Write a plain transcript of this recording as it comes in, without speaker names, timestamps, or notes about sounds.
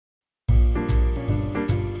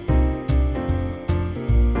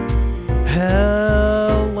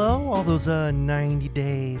Hello, all those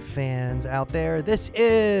 90-day fans out there. This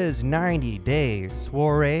is 90 Day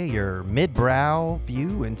Soiree, your mid-brow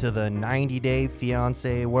view into the 90-day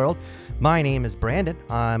fiancé world. My name is Brandon.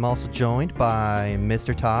 I'm also joined by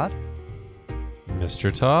Mr. Todd.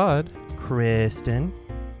 Mr. Todd. Kristen.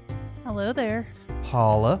 Hello there.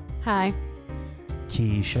 Paula. Hi.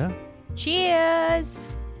 Keisha. Cheers.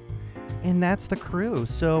 And that's the crew.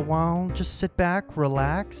 So just sit back,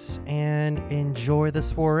 relax, and enjoy the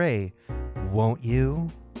soiree. Won't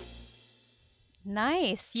you?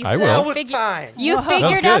 Nice. I will. That was time. You Whoa.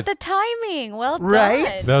 figured good. out the timing. Well Right?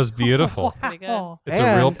 done. That was beautiful. Pretty good. Wow. It's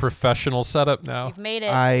a real And professional setup now. You've made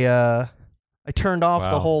it. I turned off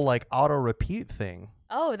the Wow. whole auto repeat thing.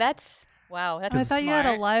 Oh, that's wow. That's I thought you had a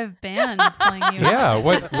smart. live band playing you. Yeah,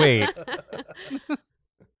 what? Wait.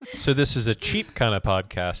 So this is a cheap kind of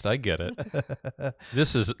podcast. I get it.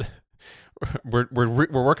 This is we're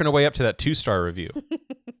working our way up to that 2-star review.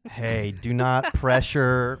 Hey, do not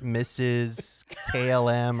pressure Mrs.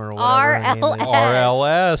 KLM or whatever her name is.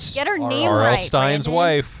 RLS. Get her name R.L. right, Stein's Brandon.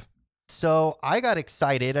 wife. So I got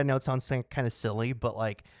excited. I know it sounds kind of silly, but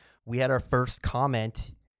we had our first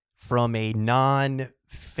comment from a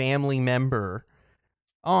non-family member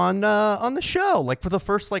on the show. For the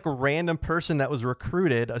first random person that was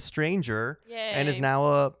recruited, a stranger, and is Yay. now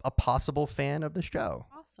a possible fan of the show.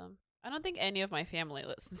 Awesome. I don't think any of my family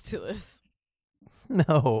listens to this.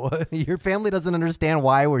 No, your family doesn't understand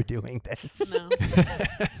why we're doing this. No.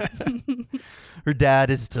 Her dad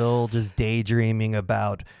is still just daydreaming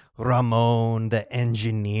about Ramon, the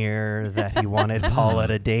engineer that he wanted Paula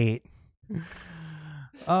to date.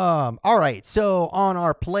 All right. So on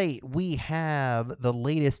our plate, we have the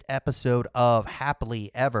latest episode of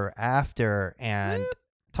Happily Ever After. And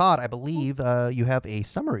Todd, I believe you have a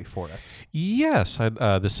summary for us. Yes,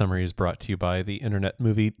 this summary is brought to you by the Internet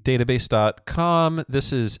Movie Database.com.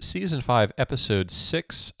 This is Season 5, Episode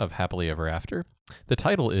 6 of Happily Ever After. The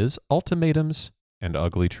title is Ultimatums and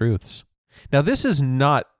Ugly Truths. Now, this is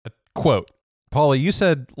not a quote. Paula, you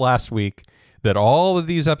said last week that all of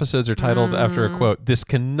these episodes are titled after a quote.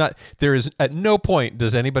 There is, at no point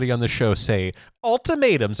does anybody on the show say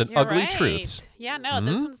ultimatums and You're ugly right. truths. Yeah, no,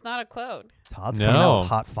 this one's not a quote. Todd's No. coming out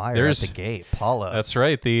hot fire There's- at the gate. Paula. That's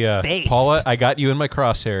right. The Faced. Paula, I got you in my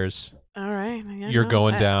crosshairs All right. Yeah, You're no,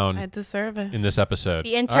 going I- down I deserve it. in this episode.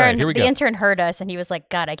 The All right, here we go. intern heard us and he was like,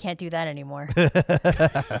 "God, I can't do that anymore.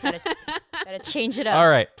 gotta change it up." All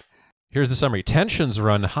right. Here's the summary. Tensions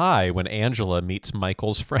run high when Angela meets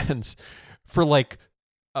Michael's friends for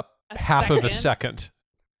A half of a second. second.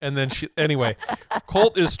 And then anyway,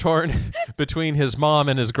 Colt is torn between his mom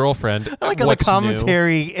and his girlfriend. I like how the What's new?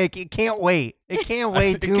 commentary. It can't wait. It can't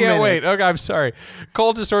wait. It 2 can't minutes. wait. Okay, I'm sorry.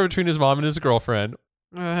 Colt is torn between his mom and his girlfriend.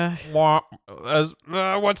 Ugh.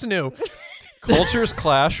 What's new? Cultures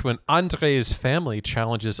clash when Andre's family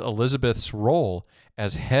challenges Elizabeth's role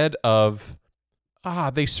as head of.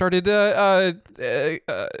 They started. Yeah, that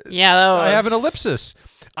was. I have an ellipsis.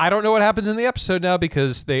 I don't know what happens in the episode now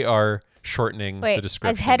because they are shortening the Wait,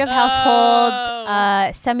 description. as head of household,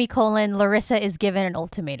 Oh. semicolon, Larissa is given an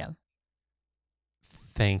ultimatum.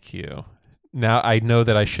 Thank you. Now I know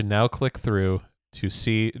that I should now click through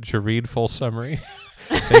to read full summary.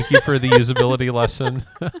 Thank you for the usability lesson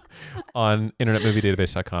on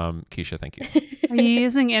internetmoviedatabase.com. Keisha, thank you. Are you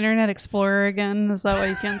using Internet Explorer again? Is that why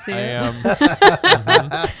you can't see I it? am.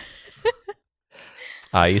 Mhm.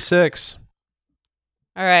 IE6.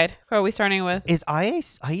 All right. Who are we starting with? Is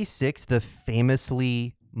IE6 the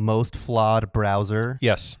famously most flawed browser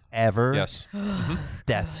Yes. ever? Yes.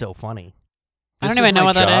 That's so funny. I This don't even is know my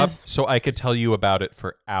what that job, is. so I could tell you about it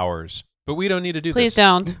for hours. But we don't need to do Please this.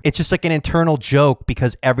 don't. It's just like an internal joke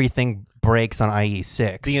because everything breaks on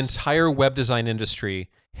IE6. The entire web design industry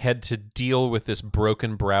had to deal with this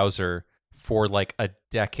broken browser for a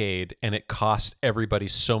decade, and it cost everybody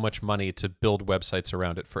so much money to build websites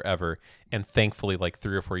around it forever. And thankfully,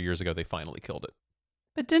 3 or 4 years ago, they finally killed it.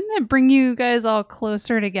 But didn't it bring you guys all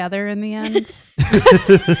closer together in the end?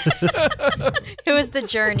 It was the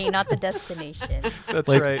journey, not the destination. That's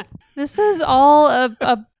Like- right. This is all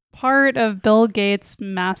a part of Bill Gates'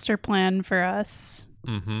 master plan for us.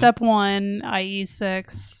 Mhm. Step 1,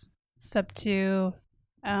 IE6. Step 2,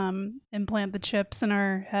 implant the chips in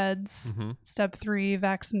our heads. Mhm. Step 3,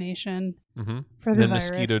 vaccination Mhm. for And the then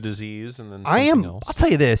virus. mosquito disease, and then I something am. else. I'll tell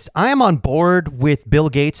you this. I am on board with Bill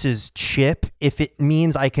Gates's chip if it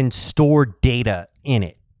means I can store data in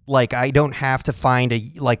it. I don't have to find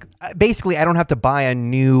basically I don't have to buy a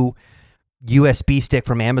new USB stick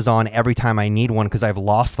from Amazon every time I need one because I've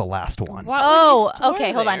lost the last one. What would you Oh, store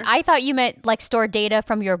okay. Hold on. there? I thought you meant like store data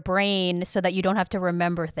from your brain so that you don't have to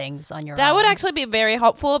remember things on your own. That would actually be very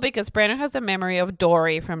helpful because Brandon has the memory of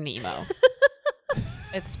Dory from Nemo.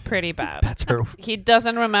 It's pretty bad. That's He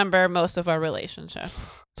doesn't remember most of our relationship.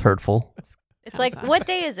 it's hurtful. It's like, Amazon. what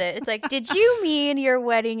day is it? It's like, did you mean your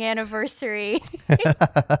wedding anniversary?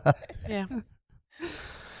 Yeah.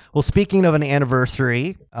 Well, speaking of an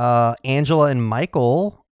anniversary, Angela and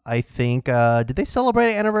Michael, I think, did they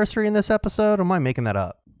celebrate an anniversary in this episode? Or am I making that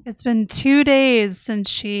up? It's been 2 days since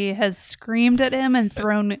she has screamed at him and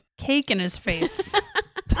thrown cake in his face.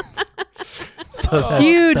 So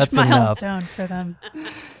Huge that's enough. milestone for them.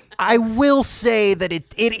 I will say that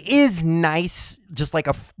it is nice, just like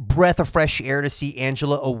a breath of fresh air to see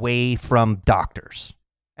Angela away from doctors.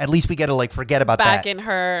 At least we get to like forget about Back that. in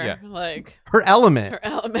her, Yeah. like, Her element. her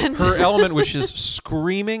element. Her element, which is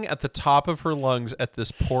screaming at the top of her lungs at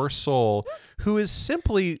this poor soul who is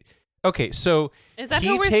simply okay. So Is that he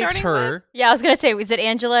who we're takes starting her. with? Yeah, I was going to say, was it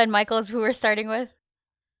Angela and Michael's who we're starting with?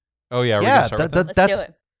 Oh yeah, we're Yeah, gonna start with that. Let's do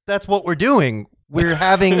it. that's what we're doing. We're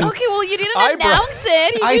having. Okay, well, you didn't I announce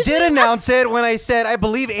it. You I usually- did announce it when I said I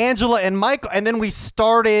believe Angela and Michael, and then we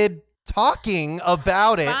started talking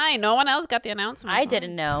about it. Fine, no one else got the announcement. I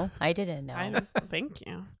didn't know. I didn't know. Thank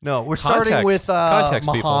you. No, we're starting Context. with Context,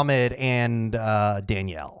 people. Muhammad and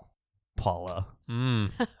Danielle, Paula,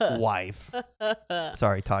 Mm. wife.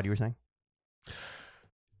 Sorry, Todd, you were saying?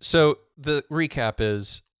 So the recap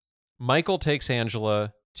is Michael takes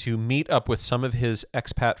Angela to meet up with some of his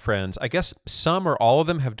expat friends. I guess some or all of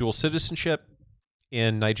them have dual citizenship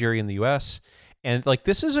in Nigeria and the US. And like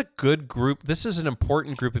this is a good group. This is an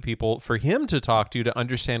important group of people for him to talk to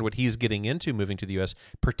understand what he's getting into moving to the US,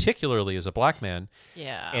 particularly as a black man.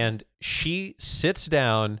 Yeah. And she sits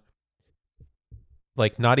down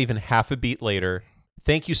like not even half a beat later.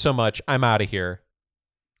 Thank you so much. I'm out of here.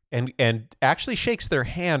 And actually shakes their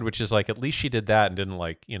hand, which is like at least she did that and didn't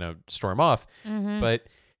like, storm off. Mhm. But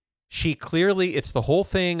she clearly, it's the whole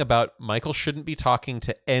thing about Michael shouldn't be talking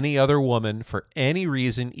to any other woman for any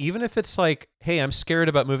reason, even if it's like, hey, I'm scared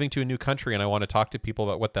about moving to a new country and I want to talk to people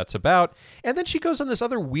about what that's about. And then she goes on this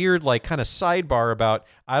other weird, like kind of sidebar about,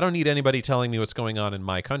 I don't need anybody telling me what's going on in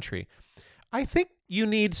my country. I think you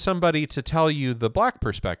need somebody to tell you the black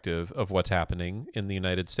perspective of what's happening in the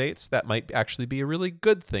United States. That might actually be a really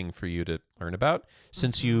good thing for you to learn about,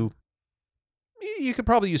 since you could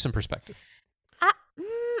probably use some perspective.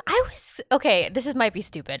 I was okay. This might be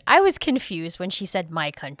stupid. I was confused when she said my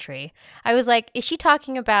country. I was like, is she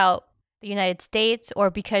talking about the United States, or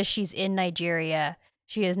because she's in Nigeria,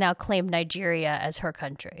 she has now claimed Nigeria as her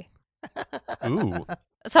country? Ooh.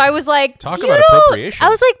 So I was like, Talk you about don't- appropriation. I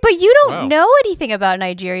was like, but you don't Wow. know anything about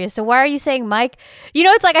Nigeria, so why are you saying Mike?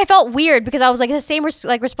 It's like I felt weird because I was like the same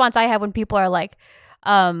response I have when people are like,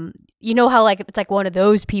 you know how like it's like one of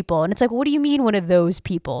those people, and it's like, what do you mean one of those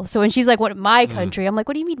people? So when she's like, what my country? I'm like,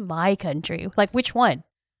 what do you mean my country? Like which one?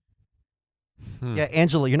 Yeah,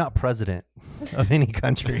 Angela, you're not president of any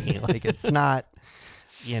country. Like, it's not,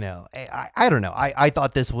 I don't know. I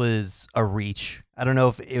thought this was a reach. I don't know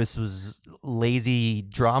if it was lazy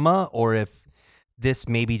drama or if this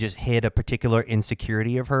maybe just hit a particular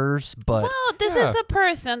insecurity of hers. But Well, this Yeah. is a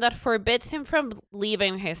person that forbids him from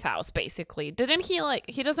leaving his house, basically. Didn't he,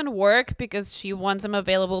 he doesn't work because she wants him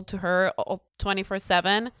available to her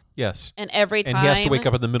 24/7 Yes. and every time. And he has to wake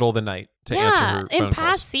up in the middle of the night to answer her in phone past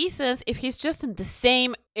calls. seasons, if he's just in the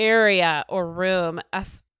same area or room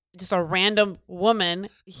as just a random woman,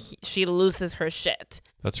 she loses her shit.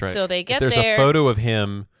 That's right. So they get if there's there. a photo of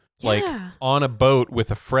him like Yeah. on a boat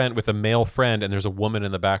with a male friend, and there's a woman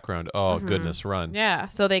in the background. Oh, Mhm. goodness, run. Yeah,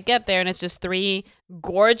 so they get there and it's just three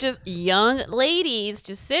gorgeous young ladies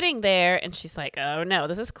just sitting there, and she's like, "Oh no,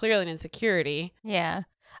 this is clearly an insecurity." Yeah,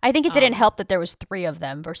 I think it didn't help that there was 3 of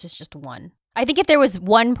them versus just one. I think if there was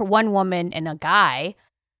one woman and a guy,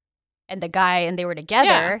 and they were together,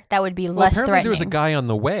 Yeah. that would be Well, less apparently threatening. there was a guy on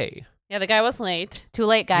the way. Yeah, the guy was late. Too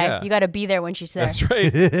late, guy. Yeah. You got to be there when she's there. That's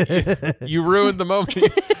right. you ruined the moment.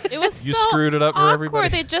 It was You so screwed it up for awkward. everybody.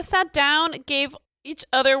 They just sat down, gave each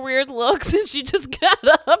other weird looks, and she just got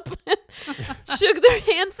up and shook their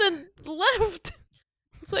hands and left.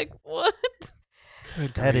 It's like, what?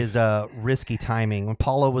 Good that grief. is risky timing. When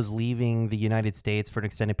Paula was leaving the United States for an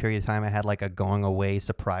extended period of time, I had like a going away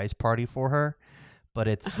surprise party for her. But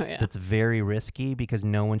it's very risky because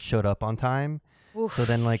no one showed up on time. Oof. So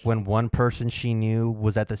then, like, when one person she knew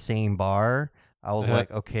was at the same bar, I was Yeah.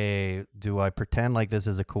 like, okay, do I pretend like this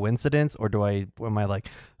is a coincidence, or am I like,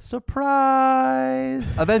 surprise?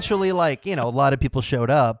 Eventually, like, a lot of people showed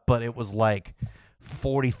up, but it was like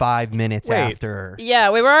 45 minutes Wait. after. Yeah,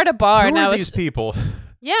 we were at a bar, Who and I are was these people?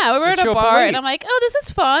 Yeah, we were They at a show up bar, late. and I'm like, oh, this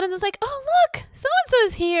is fun. And it's like, oh, look,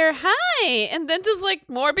 so-and-so's here. Hi. And then just like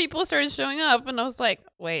more people started showing up. And I was like,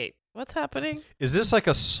 wait, what's happening? Is this like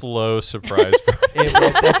a slow surprise?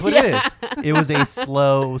 That's what Yeah. it is. It was a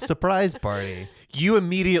slow surprise party. You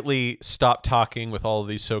immediately stopped talking with all of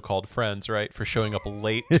these so-called friends, right? For showing up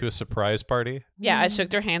late to a surprise party. Yeah, I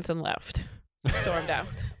shook their hands and left. Stormed out.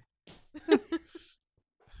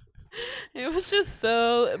 It was just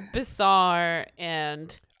so bizarre.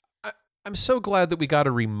 And I'm so glad that we got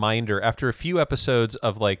a reminder after a few episodes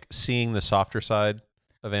of like seeing the softer side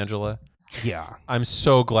of Angela. Yeah. I'm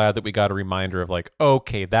so glad that we got a reminder of like,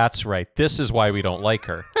 okay, that's right. This is why we don't like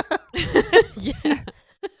her. yeah.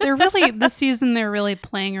 They're really this season. They're really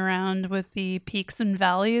playing around with the peaks and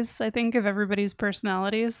valleys. I think of everybody's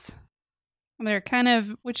personalities. And they're kind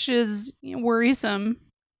of, which is worrisome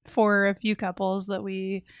for a few couples that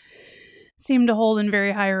we seem to hold in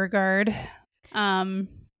very high regard.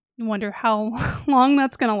 Wonder how long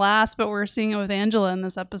that's going to last, but we're seeing it with Angela in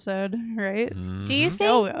this episode, right? Do you Mhm. think?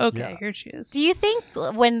 Oh, okay. Yeah. Here she is. Do you think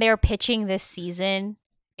when they're pitching this season,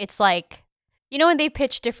 it's like, you know, when they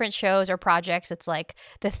pitch different shows or projects, it's like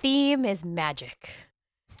the theme is magic.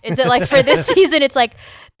 Is it like for this season, it's like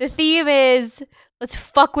the theme is let's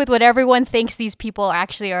fuck with what everyone thinks these people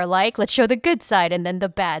actually are like. Let's show the good side and then the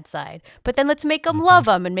bad side. But then let's make them love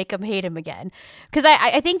them and make them hate them again. Because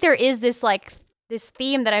I think there is this like this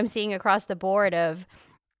theme that I'm seeing across the board of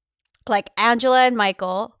like Angela and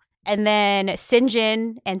Michael and then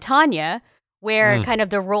Sinjin and Tanya, where kind of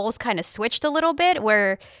the roles kind of switched a little bit,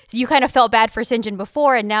 where you kind of felt bad for Sinjin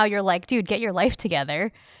before and now you're like, dude, get your life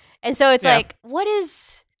together. And so it's Yeah. like, what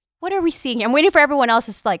are we seeing here? I'm waiting for everyone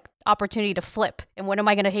else's like opportunity to flip. And when am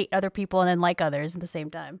I going to hate other people and then like others at the same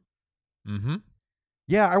time? Mm-hmm.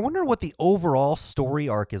 Yeah, I wonder what the overall story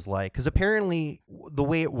arc is like. Because apparently, the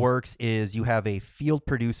way it works is you have a field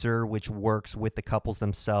producer, which works with the couples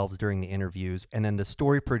themselves during the interviews, and then the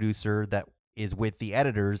story producer that is with the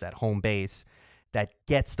editors at home base that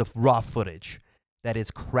gets the raw footage, that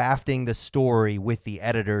is crafting the story with the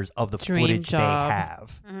editors of the Dream footage job. they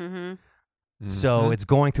have. Mm-hmm. So it's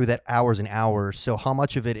going through that hours and hours. So how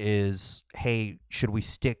much of it is, hey, should we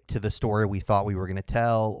stick to the story we thought we were going to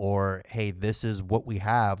tell? Or, hey, this is what we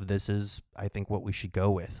have. This is, I think, what we should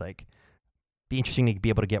go with. Like, be interesting to be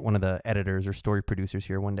able to get one of the editors or story producers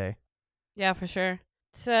here one day. Yeah, for sure.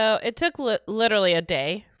 So it took literally a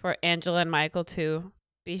day for Angela and Michael to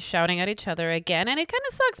be shouting at each other again. And it kind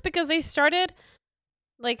of sucks because they started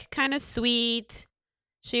like kind of sweet.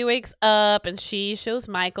 She wakes up and she shows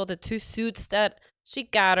Michael the two suits that she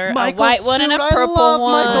got her, Michael's a white one and a suit, I purple love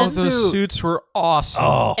one. Oh, Michael's those suit. suits were awesome.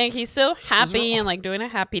 Oh. And he's so happy and awesome. like doing a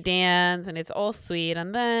happy dance and it's all sweet.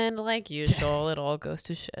 And then, like usual, it all goes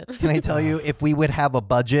to shit. Can I tell you, if we would have a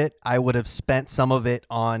budget, I would have spent some of it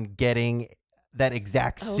on getting that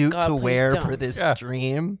exact Oh, suit God, to please wear for don't. this Yeah.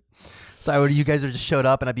 stream. So you guys would just showed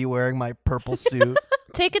up and I'd be wearing my purple suit.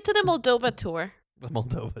 Take it to the Moldova tour. The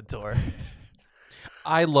Moldova tour.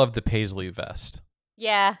 I love the paisley vest.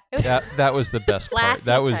 Yeah. It was That was the best part. classy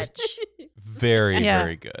That was touch. very, Yeah.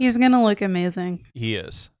 very good. He's going to look amazing. He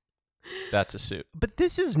is. That's a suit. But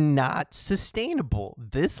this is not sustainable.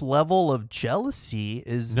 This level of jealousy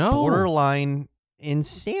is No. borderline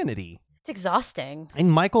insanity. It's exhausting.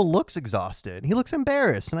 And Michael looks exhausted. He looks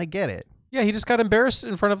embarrassed, and I get it. Yeah, he just got embarrassed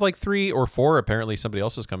in front of like 3 or 4, apparently somebody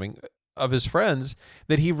else was coming, of his friends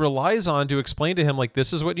that he relies on to explain to him, like,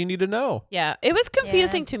 this is what you need to know. Yeah, it was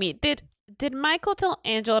confusing to me. Did Michael tell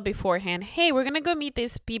Angela beforehand, hey, we're going to go meet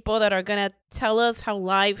these people that are going to tell us how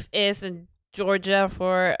life is in Georgia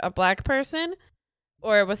for a black person?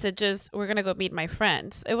 Or was it just, we're going to go meet my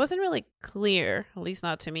friends? It wasn't really clear, at least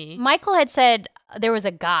not to me. Michael had said there was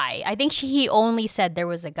a guy. I think he only said there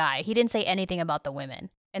was a guy. He didn't say anything about the women.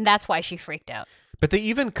 And that's why she freaked out. But they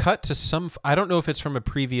even cut to some, I don't know if it's from a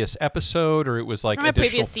previous episode or it was like From a additional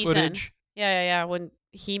previous season. footage. Yeah. When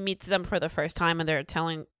he meets them for the first time and they're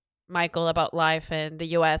telling Michael about life in the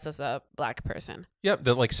U.S. as a black person. Yep,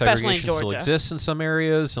 that like Especially in segregation still Georgia. exists in some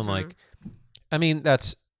areas. And Mhm. like, I mean,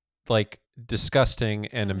 that's like disgusting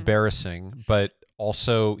and Mhm. embarrassing, but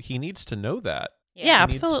also he needs to know that. Yeah, He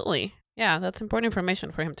needs- absolutely. Yeah, that's important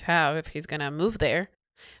information for him to have if he's going to move there.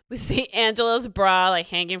 We see Angela's bra like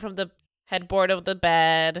hanging from the headboard of the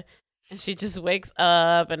bed and she just wakes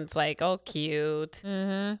up and it's like all cute.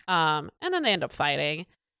 Mm-hmm. And then they end up fighting.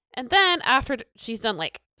 And then after she's done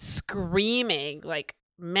like screaming, like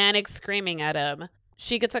manic screaming at him,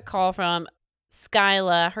 she gets a call from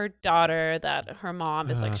Skyla, her daughter, that her mom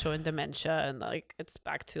is like showing dementia and like it's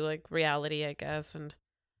back to like reality, I guess. And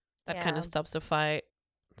That kind Yeah. of stops the fight.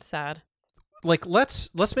 Sad. Like let's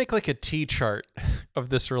make like a T chart of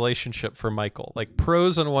this relationship for Michael. Like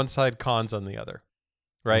pros on one side, cons on the other.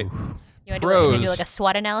 Right? You want to do Pros. like a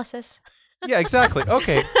SWOT analysis? Yeah, exactly.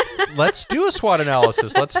 Okay. Let's do a SWOT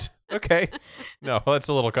analysis. Okay. No, that's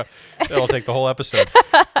a little that'll take the whole episode.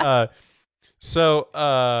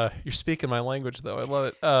 So you're speaking my language though. I love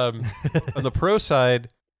it. On the pro side,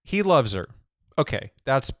 he loves her. Okay.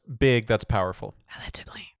 That's big, that's powerful.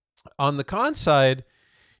 Allegedly. On the con side,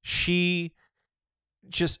 she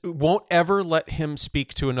just won't ever let him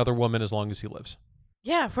speak to another woman as long as he lives.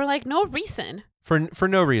 Yeah, for like no reason. For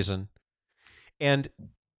no reason. And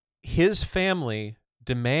his family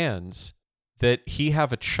demands that he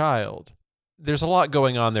have a child. There's a lot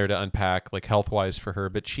going on there to unpack, like health-wise for her,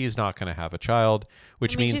 but she's not going to have a child,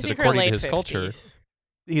 which I mean, means she's that in her according to late his culture, 50s.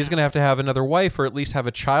 he's going to have another wife or at least have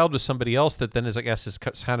a child with somebody else that then is, I guess, is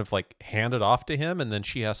kind of like handed off to him, and then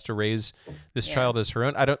she has to raise this Yeah. child as her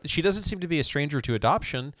own. She doesn't seem to be a stranger to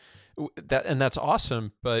adoption, and that's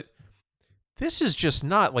awesome, but this is just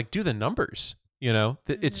not like, do the numbers, you know?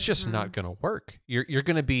 It's just not going to work. You're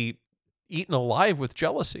going to be eaten alive with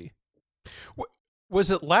jealousy. Was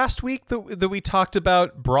it last week that we talked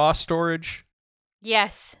about bra storage?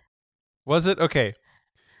 Yes. Was it? Okay.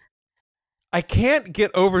 I can't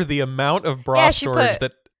get over the amount of bra Yeah, she storage put-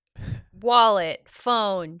 that Wallet,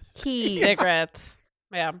 phone, keys, Cigarettes.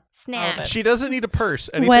 Yeah. snacks. she doesn't need a purse.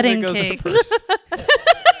 Anything Wedding that goes cake. in a purse.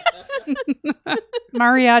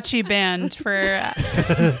 Mariachi band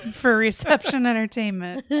for reception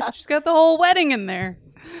entertainment. She's got the whole wedding in there.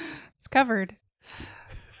 It's covered.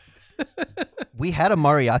 We had a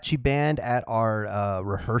mariachi band at our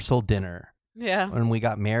rehearsal dinner Yeah. when we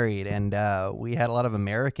got married, and we had a lot of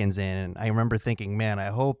Americans in. And I remember thinking, man, I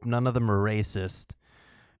hope none of them are racist,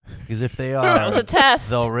 because if they That was are, a test.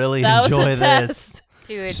 they'll really That was enjoy a this. test.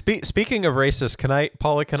 Dude. Speaking of racist,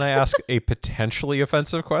 Paula, can I ask a potentially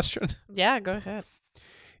offensive question? Yeah, go ahead.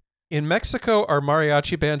 In Mexico, are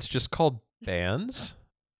mariachi bands just called bands?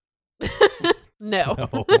 No.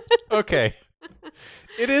 No. Okay.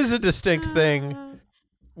 It is a distinct thing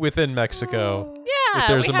within Mexico. Yeah, If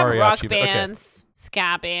there's we a have mariachi rock band. Okay. bands,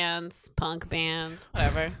 ska bands, punk bands,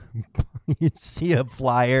 whatever. You see a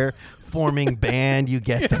flyer forming band, you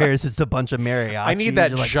get there, it's just a bunch of mariachis. I need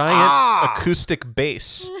that You're like, giant "Ah!" acoustic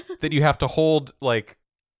bass that you have to hold, like,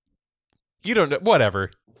 you don't know,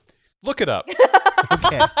 whatever. Look it up.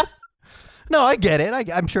 Okay. No, I get it.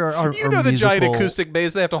 I'm sure our You know the giant musical- acoustic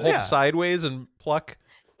bass they have to hold Yeah. sideways and pluck.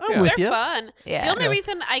 I'm Yeah. with They're you. fun. Yeah. The only Yeah.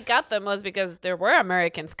 reason I got them was because there were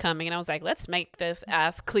Americans coming, and I was like, let's make this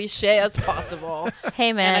as cliche as possible. Hey,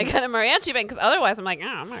 And I man. got a mariachi band because otherwise I'm like,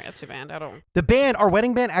 oh, mariachi band. I don't. The band, our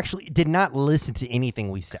wedding band, actually did not listen to anything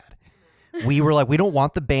we said. We were like, we don't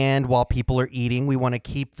want the band while people are eating. We want to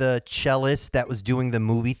keep the cellist that was doing the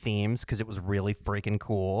movie themes because it was really freaking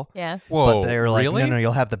cool. Yeah. Whoa, But they were like, really? no,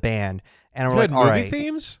 you'll have the band. And You we're had like, all movie right.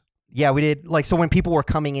 themes? Yeah, we did. Like, so when people were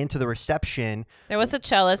coming into the reception, There was a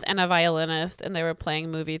cellist and a violinist, and they were playing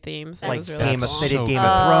movie themes. It like was really Game of cool. they did so Game cool.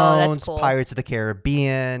 of Oh, that's Thrones, cool. Pirates of the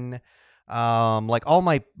Caribbean, like all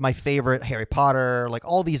my favorite Harry Potter, like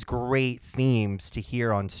all these great themes to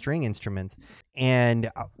hear on string instruments. And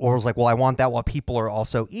or was like, well, I want that while people are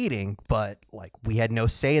also eating, but like we had no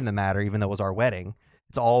say in the matter, even though it was our wedding.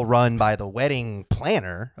 It's all run by the wedding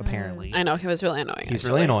planner, apparently. I know, he was really annoying. He's actually.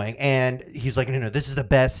 really annoying, and he's like, no, this is the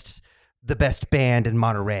best band in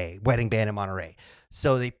Monterey, wedding band in Monterey.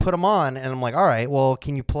 So they put him on, and I'm like, all right, well,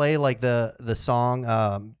 can you play like the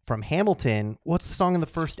song from Hamilton? What's the song in the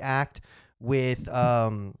first act with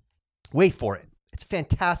Wait for It? It's a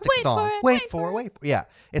fantastic Wait song. for it, Wait wait for for it, wait for it. Yeah,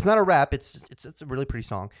 it's not a rap. It's a really pretty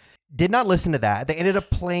song. Did not listen to that. They ended up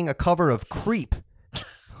playing a cover of Creep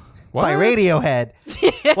What? by Radiohead.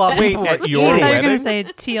 While Wait, people at were your I thought eating you were wedding? going to say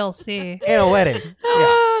TLC. in a wedding. Yeah.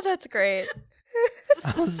 Oh, that's great.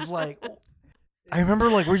 I was like, I remember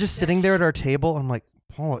like we're just sitting there at our table. And I'm like,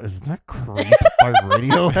 Paula, is that Creep by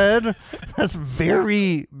Radiohead? That's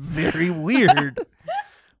very, very weird.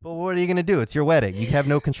 But what are you gonna do? It's your wedding. You have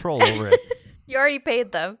no control over it. You already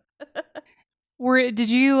paid them. Did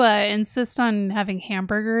you insist on having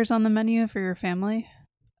hamburgers on the menu for your family?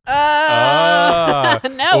 Ah.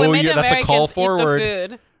 No, we Oh, made yeah, the that's a Americans call eat forward. the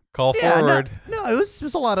food. Call Yeah, forward. no, it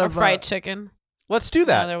was a lot Or of fried chicken. Let's do No,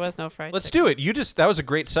 that. there was no fried Let's chicken. do it. That was a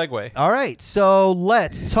great segue. All right, so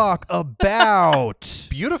let's talk about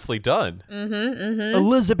Beautifully done.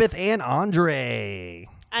 Elizabeth and Andre.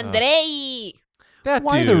 Andre. That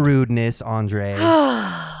Why dude. the rudeness, Andre?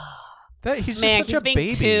 He's just Man, such he's a being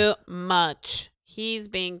baby. too much. He's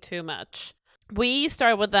being too much. We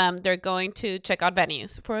start with them. They're going to check out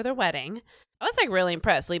venues for their wedding. I was like really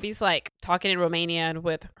impressed. Libby's like talking in Romanian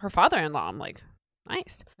with her father-in-law. I'm like,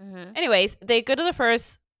 nice. Mm-hmm. Anyways, they go to the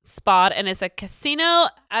first spot and it's a casino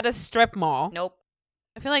at a strip mall. Nope.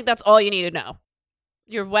 I feel like that's all you need to know.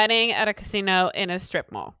 Your wedding at a casino in a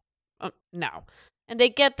strip mall. No. And they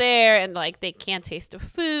get there and like they can't taste the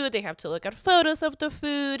food. They have to look at photos of the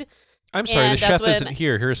food. I'm sorry, And the that's chef when- isn't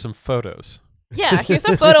here. Here are some photos. Yeah, here's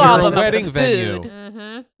a photo You're a album wedding of the venue. food.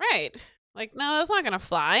 Mm-hmm. Right. Like, no, that's not going to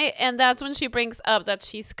fly. And that's when she brings up that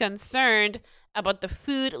she's concerned about the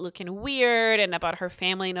food looking weird and about her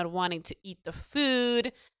family not wanting to eat the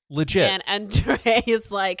food. Legit. And Andre is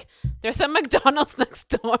like, there's a McDonald's next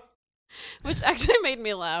door, which actually made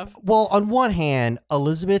me laugh. Well, on one hand,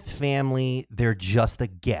 Elizabeth family, they're just the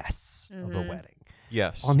guests of the Mhm. wedding.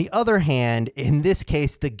 Yes. On the other hand, in this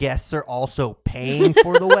case, the guests are also paying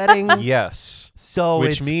for the wedding. Yes. So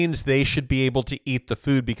Which it's, means they should be able to eat the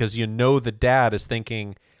food because the dad is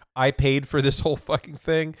thinking, I paid for this whole fucking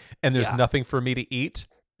thing and there's Yeah. nothing for me to eat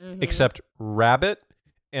Mm-hmm. except rabbit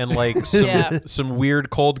and like some Yeah. some weird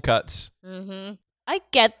cold cuts. Mm-hmm. I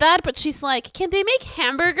get that, but she's like, can they make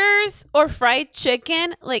hamburgers or fried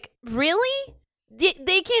chicken? Like, really?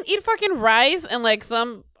 They can't eat fucking rice and like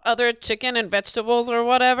some other chicken and vegetables or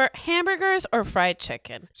whatever. Hamburgers or fried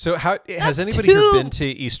chicken? So has That's anybody here too been to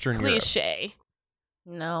Eastern Europe? Cliche.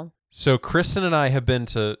 No. So Kristen and I have been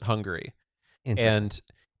to Hungary. interesting. And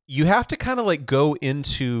you have to kind of like go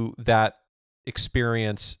into that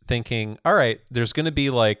experience thinking, all right, there's going to be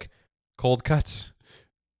like cold cuts,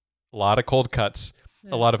 a lot of cold cuts,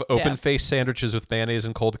 a lot of open faced sandwiches with mayonnaise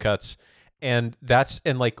and cold cuts. And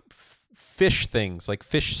like fish things like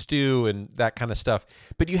fish stew and that kind of stuff.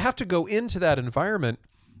 But you have to go into that environment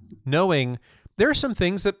knowing there are some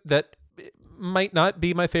things that might not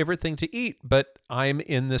be my favorite thing to eat, but I'm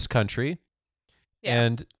in this country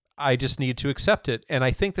and I just need to accept it. And I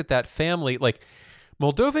think that family, like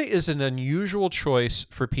Moldova is an unusual choice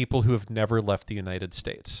for people who have never left the United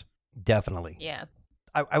States. Definitely. Yeah.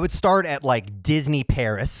 I would start at like Disney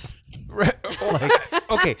Paris.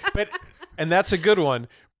 Okay, and that's a good one.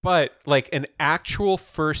 But like an actual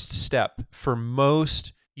first step for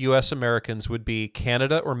most US Americans would be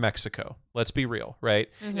Canada or Mexico. Let's be real, right?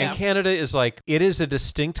 Mm-hmm. And Canada is like, it is a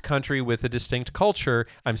distinct country with a distinct culture.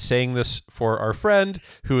 I'm saying this for our friend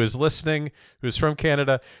who is listening, who's from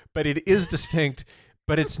Canada, but it is distinct,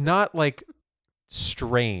 but it's not like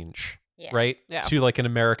strange, right? Yeah. To like an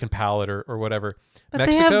American palate or whatever. But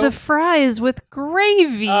Mexico, they have the fries with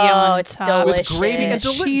gravy Oh, on it's top. with delicious. gravy and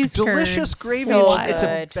Cheese delicious curds. gravy. So It's a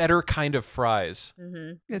good. better kind of fries.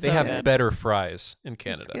 Mm-hmm. It's They have good. better fries in It's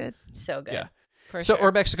Canada. good. So good. Yeah. For So sure.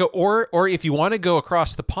 or Mexico or if you want to go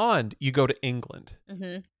across the pond, you go to England.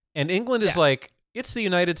 Mm-hmm. And England is like it's the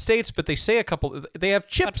United States, but they say they have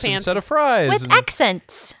chips fancy. instead of fries. With and-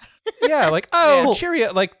 accents. yeah, like oh, Yeah.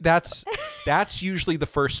 Cheerio. Like that's usually the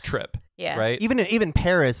first trip, Yeah. right? Even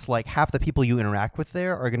Paris, like half the people you interact with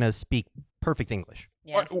there are going to speak perfect English.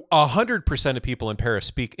 Yeah. 100% of people in Paris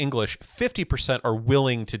speak English. 50% are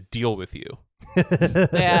willing to deal with you,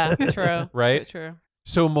 Yeah, true. right? True.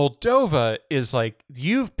 So Moldova is like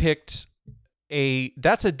you've picked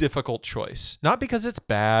that's a difficult choice. Not because it's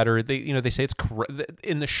bad or they say it's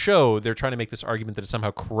in the show they're trying to make this argument that it's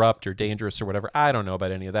somehow corrupt or dangerous or whatever. I don't know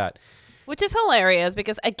about any of that. Which is hilarious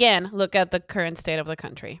because, again, look at the current state of the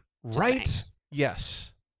country. Just Right? saying.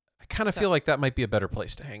 Yes. I kind of feel like that might be a better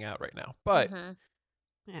place to hang out right now. But Mhm.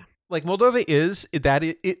 like Moldova is that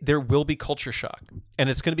there will be culture shock, and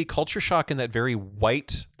it's going to be culture shock in that very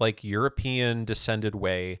white, like European descended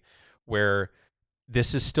way where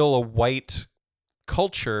this is still a white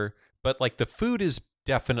culture, but like the food is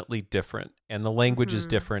definitely different and the language is Mhm.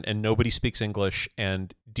 different and nobody speaks English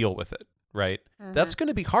and deal with it, right? Mhm. That's going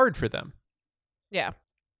to be hard for them. Yeah,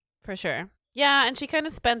 for sure. Yeah, and she kind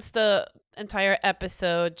of spends the entire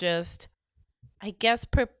episode just, I guess,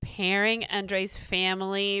 preparing Andre's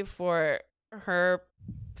family for her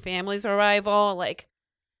family's arrival. Like,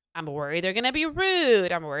 I'm worried they're going to be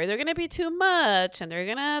rude. I'm worried they're going to be too much and they're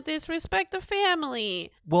going to disrespect the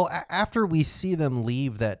family. Well, after we see them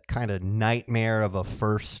leave that kind of nightmare of a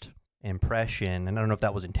first impression, and I don't know if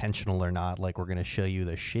that was intentional or not, like we're going to show you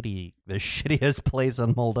the shittiest place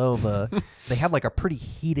in Moldova, they have like a pretty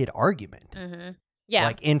heated argument. Mhm. Yeah.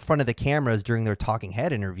 Like in front of the cameras during their talking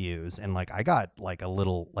head interviews, and like I got like a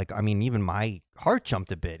little like I mean even my heart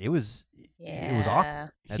jumped a bit. It was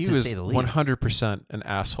awkward. He to was say the least. 100% an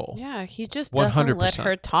asshole. yeah, he just doesn't let 100%.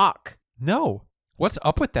 her talk. No. What's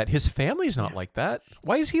up with that? His family's not like that.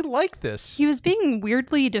 Why is he like this? He was being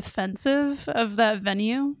weirdly defensive of that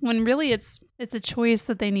venue when really it's a choice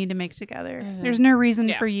that they need to make together. Mhm. There's no reason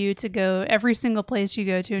Yeah. for you to go every single place you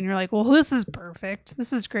go to and you're like, well, this is perfect.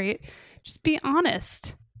 This is great. Just be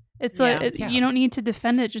honest. It's Yeah. like Yeah. you don't need to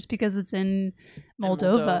defend it just because it's in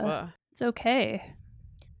Moldova. Moldova. It's okay.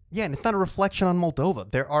 Yeah, and it's not a reflection on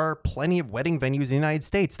Moldova. There are plenty of wedding venues in the United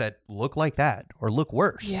States that look like that or look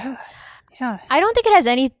worse. Yeah. Yeah. I don't think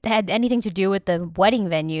it had anything to do with the wedding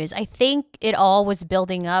venues. I think it all was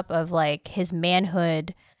building up of like his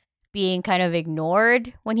manhood being kind of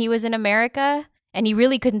ignored when he was in America, and he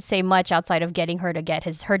really couldn't say much outside of getting her to get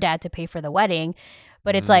her dad to pay for the wedding.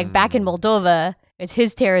 But it's like back in Moldova, it's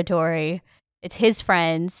his territory, it's his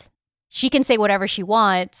friends. She can say whatever she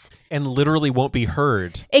wants. And literally won't be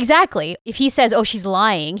heard. Exactly. If he says, "Oh, she's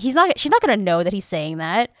lying," she's not going to know that he's saying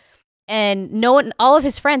that. And no one, all of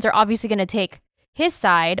his friends are obviously going to take his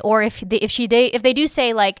side. Or if they do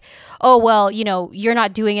say like, "Oh, well, you know, you're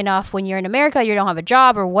not doing enough when you're in America, you don't have a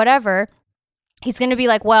job or whatever," he's going to be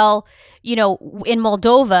like, "Well, you know, in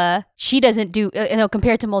Moldova, she doesn't do,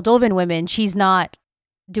 compared to Moldovan women, she's not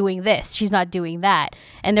doing this, she's not doing that,"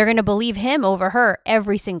 and they're going to believe him over her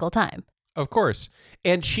every single time. Of course.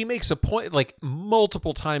 And she makes a point, like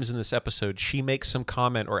multiple times in this episode, she makes some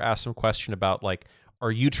comment or asks some question about like,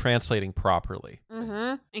 are you translating properly?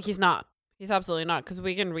 Mm-hmm. And he's not. He's absolutely not, because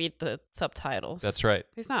we can read the subtitles. That's right.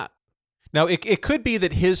 He's not. Now, it could be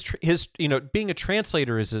that his being a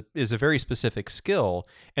translator is a very specific skill,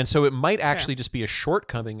 and so it might actually just be a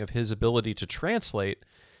shortcoming of his ability to translate.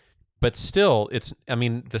 But still,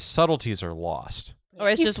 the subtleties are lost. Or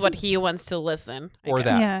it's He's- just what he wants to listen. I Or guess.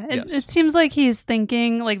 that. Yeah, yes. it seems like he's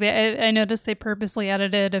thinking. Like I noticed they purposely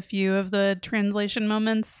edited a few of the translation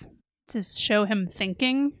moments to show him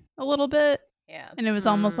thinking a little bit, Yeah. and it was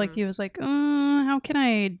almost like he was like, "How can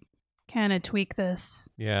I kind of tweak this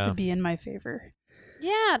Yeah. to be in my favor?"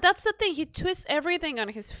 Yeah, that's the thing. He twists everything on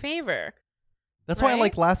his favor. That's why I Right?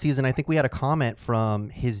 like last season. I think we had a comment from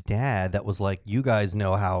his dad that was like, "You guys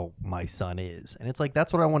know how my son is," and it's like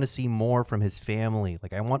that's what I want to see more from his family.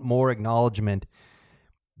 Like I want more acknowledgement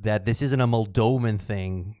that this isn't a Moldovan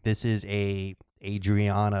thing. This is a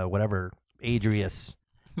Adriana, whatever, Adrius,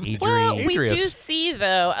 Well, we do Adrius. see,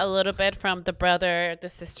 though, a little bit from the brother, the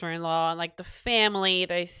sister-in-law, and like the family.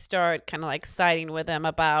 They start kind of like siding with him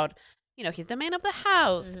about, he's the man of the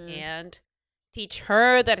house, Mhm. and teach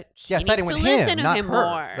her that she needs siding to with listen him, to not him her.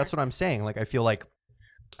 more. That's what I'm saying. Like I feel like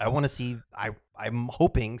I want to see. I'm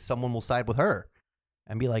hoping someone will side with her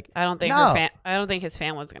and be like, I don't think No. I don't think his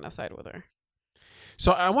family's gonna side with her.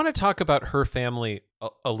 So I want to talk about her family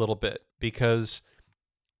a little bit, because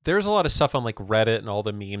there's a lot of stuff on like Reddit and all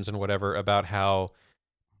the memes and whatever about how,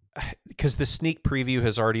 because the sneak preview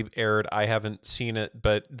has already aired. I haven't seen it,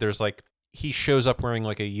 but there's like, he shows up wearing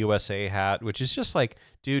like a USA hat, which is just like,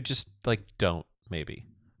 dude, just like don't, maybe.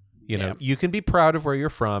 Yeah. You can be proud of where you're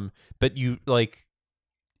from, but you like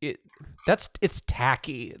it's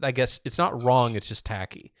tacky. I guess it's not wrong, it's just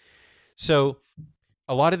tacky. So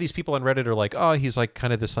a lot of these people on Reddit are like, oh, he's like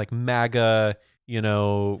kind of this like MAGA,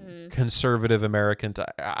 conservative American.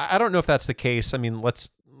 I don't know if that's the case. I mean,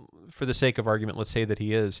 for the sake of argument, let's say that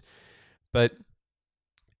he is. But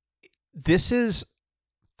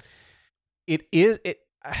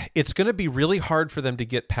it's going to be really hard for them to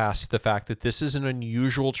get past the fact that this is an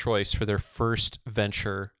unusual choice for their first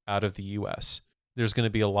venture out of the U.S. There's going to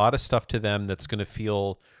be a lot of stuff to them that's going to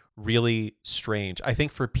feel really strange. I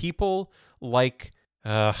think for people like,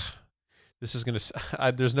 this is going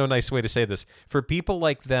to, there's no nice way to say this. For people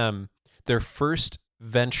like them, their first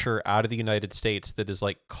venture out of the United States that is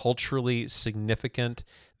like culturally significant,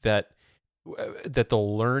 that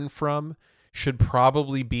they'll learn from, should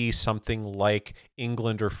probably be something like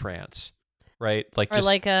England or France, right? Like, Or just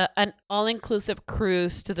like an all-inclusive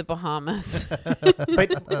cruise to the Bahamas.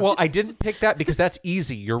 but well, I didn't pick that because that's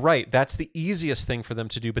easy. You're right. That's the easiest thing for them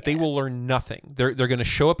to do, but they will learn nothing. They're going to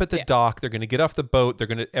show up at the dock, they're going to get off the boat,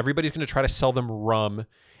 everybody's going to try to sell them rum,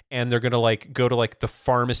 and they're going to like go to like the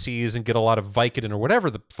pharmacies and get a lot of Vicodin or whatever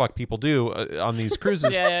the fuck people do on these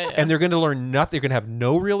cruises. Yeah. And they're going to learn nothing. They're going to have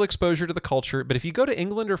no real exposure to the culture. But if you go to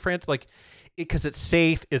England or France, like, because it's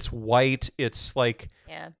safe, it's white, it's like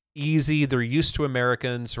easy, they're used to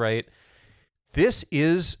Americans, right? This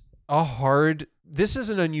is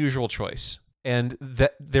an unusual choice, and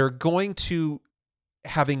that they're going to,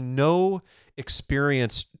 having no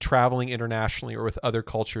experience traveling internationally or with other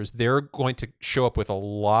cultures, they're going to show up with a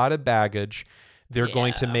lot of baggage. They're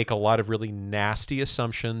going to make a lot of really nasty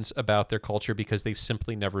assumptions about their culture because they've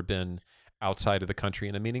simply never been outside of the country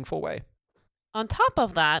in a meaningful way. On top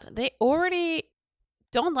of that, they already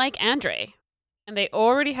don't like Andre. And they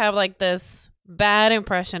already have like this bad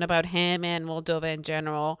impression about him and Moldova in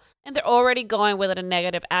general. And they're already going with a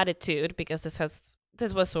negative attitude because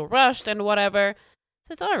this was so rushed and whatever.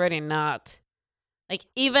 So it's already not. Like,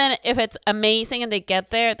 even if it's amazing and they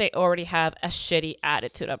get there, they already have a shitty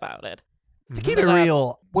attitude about it. To keep it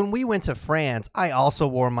real, when we went to France, I also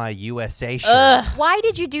wore my USA shirt. Ugh. Why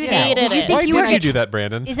did you do that? Hated Did you it. think Why you were did you do that,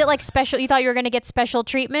 Brandon? Is it like special? You thought you were going to get special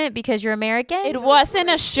treatment because you're American? It wasn't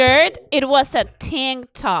a shirt. It was a tank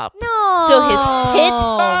top. No. So his pit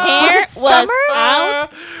hair Was it summer? out,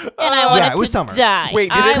 and I wanted Yeah, it was to summer. die.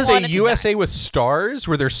 Wait, did I it say wanted to USA with stars?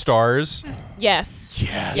 Were there stars? die. Yes.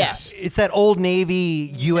 Yes. It's that Old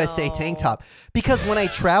Navy USA tank top. Because when I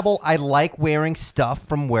travel, I like wearing stuff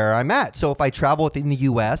from where I'm at. So if I travel within the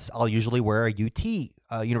U.S., I'll usually wear a UT,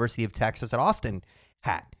 University of Texas at Austin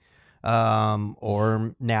hat.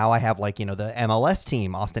 Or now I have the MLS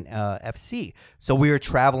team, Austin FC. So we were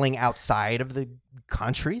traveling outside of the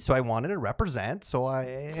country, so I wanted to represent. So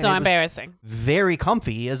it was Embarrassing. very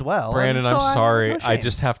comfy as well. Brandon, And so I'm sorry. no I shame.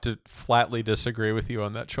 just have to flatly disagree with you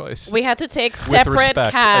on that choice. We had to take separate respect,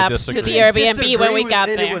 I cabs to the disagree. Airbnb when we got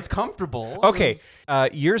It there. was comfortable. Okay,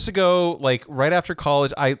 years ago, like right after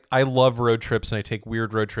college, I love road trips and I take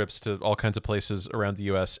weird road trips to all kinds of places around the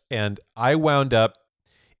U.S. And I wound up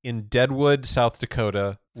in Deadwood, South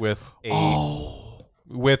Dakota, with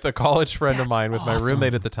a college friend of mine, with my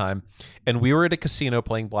roommate at the time, and we were at a casino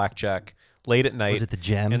playing blackjack late at night. Was it the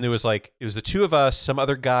gem? And there was it was the two of us, some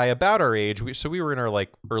other guy about our age. So we were in our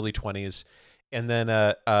early 20s, and then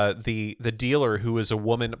the dealer, who was a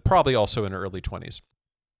woman, probably also in her early 20s.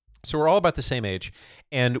 So we're all about the same age,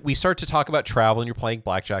 and we start to talk about travel, and you're playing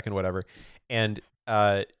blackjack and whatever. And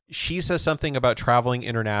she says something about traveling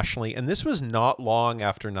internationally, and this was not long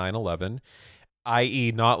after 9/11,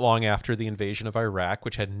 i.e. not long after the invasion of Iraq,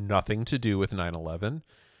 which had nothing to do with 9/11.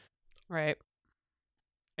 Right.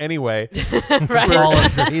 Anyway, Right. All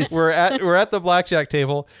agrees. we're at the blackjack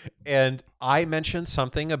table, and I mentioned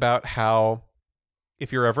something about how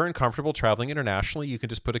if you're ever uncomfortable traveling internationally, you can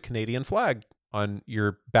just put a Canadian flag on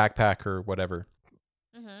your backpack or whatever.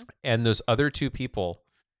 Mhm. And those other two people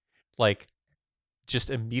just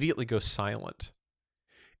immediately go silent.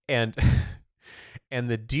 And and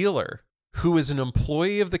the dealer, who is an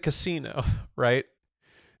employee of the casino, right,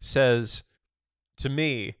 says to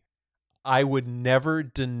me, I would never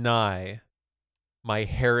deny my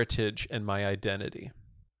heritage and my identity.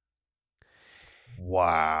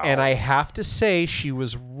 Wow. And I have to say she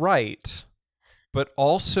was right, but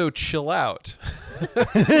also chill out.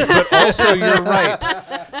 But also you're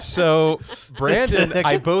right. So, Brandon,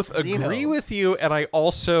 I both agree with you, and I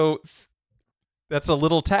also, that's a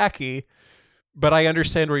little tacky, but I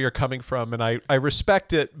understand where you're coming from, and I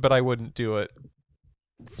respect it, but I wouldn't do it.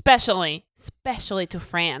 Especially to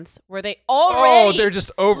France, where they already they're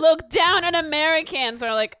just over. look down on Americans.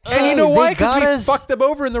 Are like, And you "Ugh." know Hey, why? they Because got we us- fucked them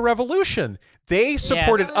over in the revolution. They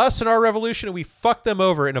supported us in our revolution, and we fucked them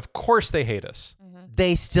over, and of course they hate us.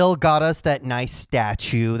 They still got us that nice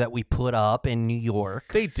statue that we put up in New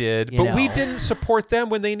York. They did, You but we know. didn't support them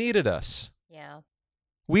when they needed us. Yeah.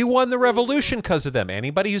 We won the revolution because of them.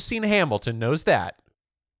 Anybody who's seen Hamilton knows that.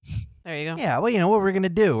 There you go. Yeah, well, you know what we're gonna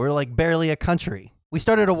do? We're barely a country. We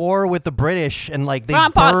started a war with the British, and they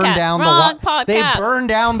Wrong burned podcast. down Wrong They podcast. burned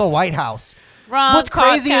down the White House. Wrong. What's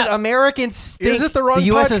crazy is podcast. Americans think Is it the wrong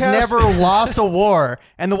U.S. has podcast? never lost a war,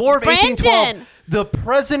 and the War of Brandon. 1812. The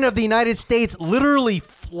president of the United States literally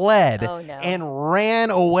fled Oh, no. and ran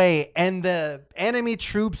away, and the enemy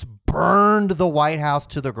troops burned the White House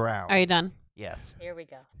to the ground. Are you done? Yes. Here we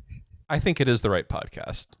go. I think it is the right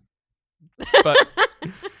podcast. But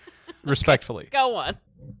respectfully. Go on.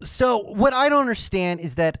 So what I don't understand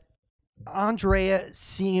is that Andrea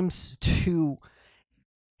seems to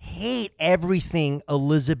hate everything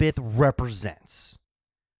Elizabeth represents,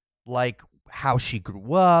 like how she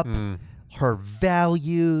grew up, Mm. her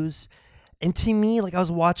values. And to me, I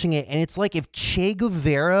was watching it, and it's like if Che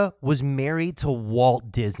Guevara was married to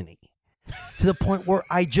Walt Disney, to the point where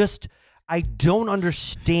I don't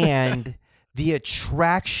understand the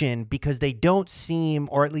attraction, because they don't seem,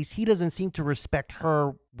 or at least he doesn't seem to respect her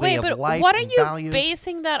way Wait, of but life what are and you values.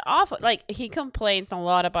 basing that off of? He complains a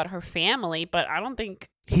lot about her family, but I don't think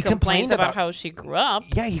he, He complains complained about about- how she grew up.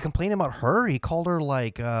 Yeah, he complained about her. He called her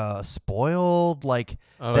spoiled,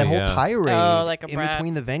 Oh, that whole yeah. tirade Oh, like a in brat.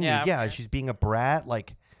 between the venues. Yeah. Yeah, she's being a brat.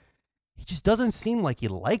 He just doesn't seem like he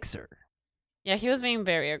likes her. Yeah, he was being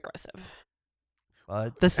very aggressive.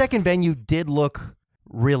 The second venue did look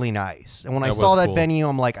really nice. And when I That saw was that cool. venue,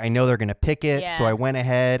 I'm like, I know they're going to pick it. So Yeah. I went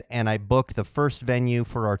ahead and I booked the first venue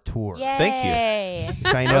for our tour. Thank you. Yay.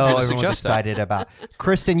 Which I I was know gonna everyone's suggest that. excited about.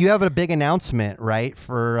 Kristen, you have a big announcement, right,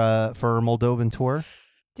 for our Moldovan tour?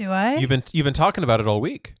 Do I? You've been talking about it all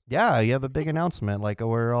week. Yeah, you have a big announcement. Like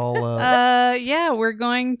we're all. Yeah, we're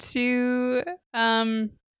going to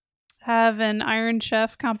have an Iron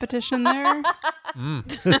Chef competition there.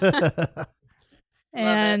 Mm.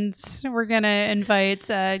 And we're going to invite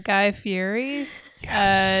Guy Fieri.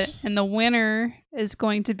 Yes. And the winner is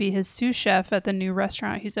going to be his sous chef at the new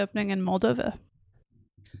restaurant he's opening in Moldova.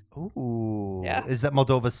 Ooh. Yeah. Is that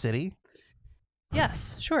Moldova City?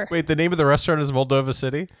 Yes, sure. Wait, the name of the restaurant is Moldova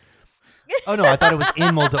City? Oh no, I thought it was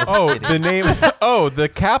in Moldova Oh, City. the name. Oh, the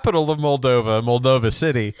capital of Moldova, Moldova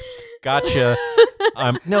City. Gotcha.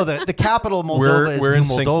 No, the capital of Moldova We're is in New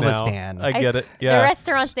sync Moldova now. Stan. I get it. The Yeah,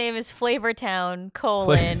 restaurant's name is Flavortown,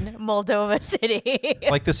 Moldova City.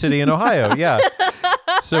 like the city in Ohio. Yeah.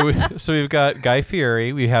 So we've got Guy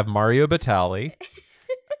Fieri. We have Mario Batali.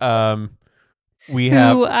 We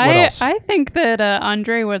have Who what I else? think that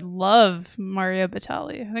Andre would love Mario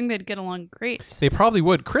Batali. I think they'd get along great. They probably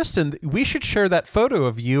would. Kristen, we should share that photo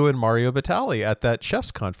of you and Mario Batali at that chef's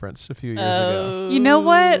conference a few years ago. You know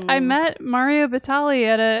what? I Oh. met Mario Batali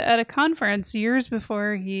at a conference years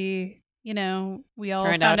before he, we all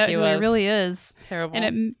Turned found out out he who he was really is. Terrible.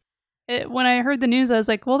 And it when I heard the news, I was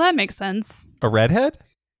like, well, that makes sense A redhead?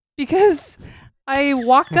 because I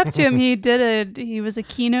walked up to him. He was a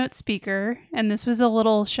keynote speaker, and this was a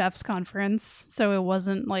little chef's conference, so it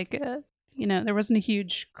wasn't like there wasn't a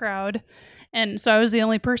huge crowd, and so I was the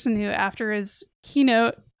only person who, after his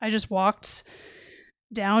keynote, I just walked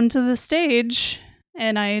down to the stage,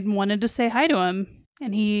 and I wanted to say hi to him,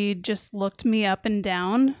 and he just looked me up and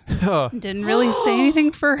down, didn't really say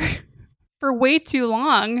anything for way too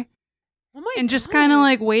long, oh my and just God. kind of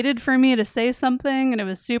like waited for me to say something, and it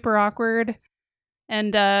was super awkward.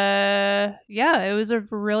 And it was a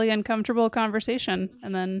really uncomfortable conversation.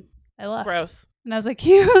 And then I left. Gross. And I was like,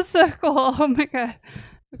 he was so cool. Oh my God.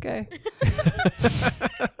 Okay.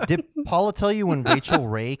 Did Paula tell you when Rachel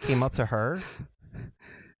Ray came up to her?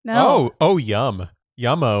 No. Oh, yum.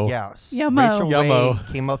 Yummo. Yes. Yummo. Rachel Yummo.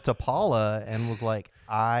 Ray came up to Paula and was like,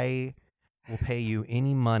 I will pay you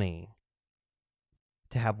any money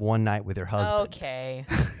to have one night with your husband. Okay.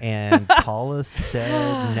 And Paula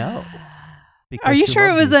said no. because Are you she sure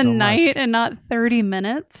it loves was you a so much. night and not 30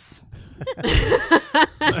 minutes?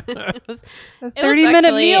 It was The It was 30-minute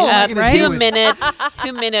actually meals, a right?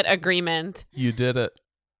 2-minute agreement. You did it.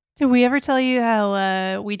 Did we ever tell you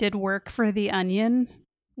how we did work for The Onion?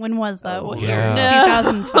 When was that? Oh, What yeah. year?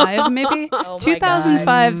 No. 2005, maybe? Oh my 2005,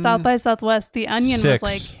 God. South by Southwest, The Onion was 6.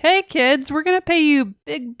 like, hey, kids, we're going to pay you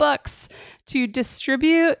big bucks to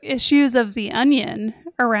distribute issues of The Onion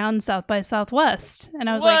around South by Southwest. And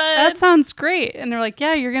I was like, that What? sounds great. And they're like,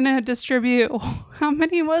 yeah, you're going to distribute, how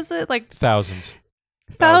many was it? Like Thousands.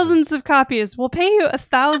 thousands of copies. We'll pay you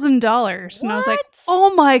 $1,000. And I was like, What?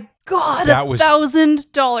 oh my God, That was-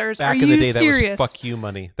 $1,000. Back Are in you the day, serious? that was fuck you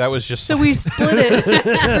money. That was just So we split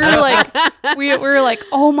it. we were like,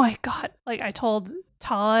 oh my God. Like I told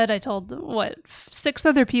Todd, I told 6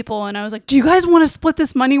 other people, and I was like, do you guys want to split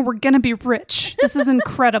this money? We're gonna be rich. This is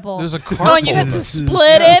incredible. There's a Oh, car. and you had to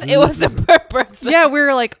split it. It was a purpose. Yeah, we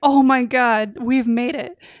were like, oh my God, we've made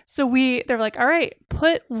it. So they're like, all right,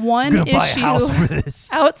 put one I'm gonna buy a house issue for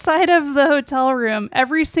this. outside of the hotel room.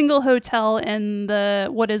 Every single hotel in the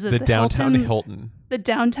the downtown Hilton, the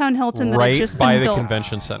downtown Hilton that had right just by been the built.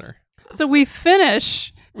 convention center. So we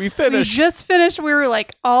finish. We We finished. just finished. We were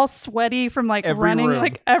like all sweaty from like Every running room.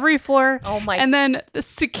 like every floor. Oh my And then the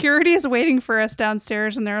security is waiting for us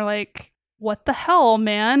downstairs, and they're like, "What the hell,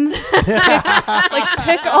 man? Like,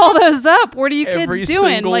 pick all those up. What are you Every kids doing?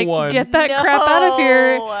 single Like, one. get that crap out of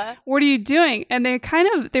here. No. What are you doing?" And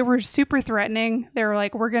they were super threatening. They were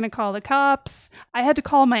like, "We're gonna call the cops." I had to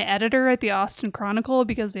call my editor at the Austin Chronicle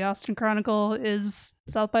because the Austin Chronicle is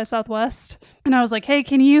South by Southwest, and I was like, "Hey,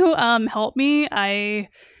 can you help me? I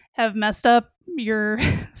have messed up your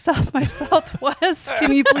South by Southwest.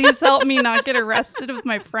 Can you please help me not get arrested with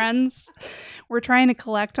my friends? We're trying to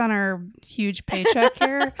collect on our huge paycheck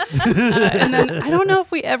here." And then I don't know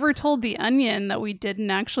if we ever told The Onion that we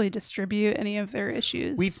didn't actually distribute any of their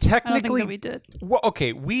issues. We I don't think technically- that we did. Well,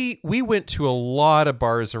 okay, we went to a lot of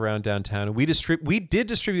bars around downtown, and we did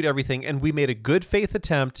distribute everything, and we made a good faith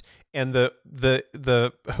attempt. And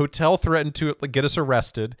the hotel threatened to get us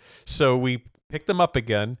arrested, so we picked them up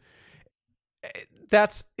again.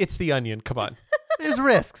 It's The Onion. Come on. There's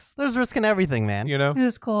risks. There's risk in everything, man. You know? It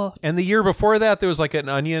was cool. And the year before that, there was like an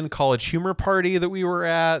Onion college humor party that we were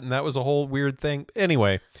at, and that was a whole weird thing.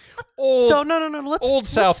 Anyway, So no. old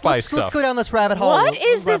South by let's stuff. go down this rabbit hole. What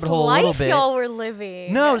is this rabbit hole a little life bit. y'all were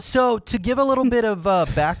living? No, so to give a little bit of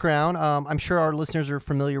background, I'm sure our listeners are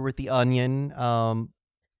familiar with The Onion.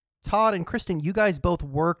 Todd and Kristen, you guys both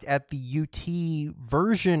worked at the UT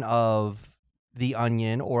version of The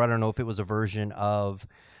Onion, or I don't know if it was a version of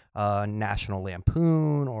National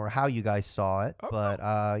Lampoon or how you guys saw it, but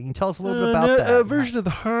you can tell us a little bit about that. A version of the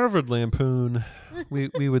Harvard Lampoon,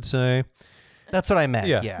 we would say. That's what I meant.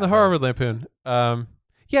 Yeah, Yeah, the Harvard Lampoon.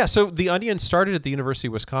 Yeah, so The Onion started at the University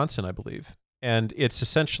of Wisconsin, I believe. And it's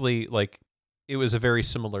essentially like, it was a very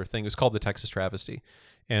similar thing. It was called the Texas Travesty.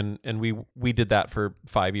 And we did that for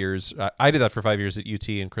 5 years. I did that for 5 years at UT,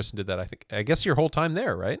 and Kristen did that, I guess your whole time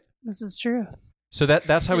there, right? This is true. So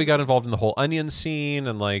that's how we got involved in the whole Onion scene,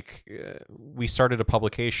 and like we started a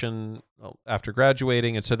publication after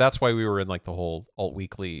graduating, and so that's why we were in like the whole alt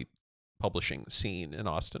weekly publishing scene in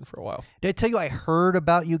Austin for a while. Did I tell you I heard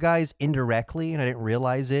about you guys indirectly, and I didn't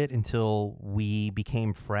realize it until we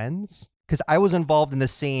became friends? Because I was involved in the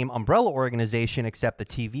same umbrella organization, except the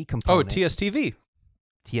TV Oh, component. TSTV.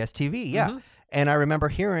 TSTV, yeah. Mhm. And I remember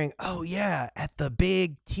hearing, oh, yeah, at the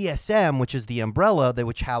big TSM, which is the umbrella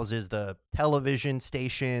which houses the television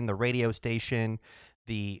station, the radio station,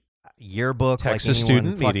 the yearbook. Texas like anyone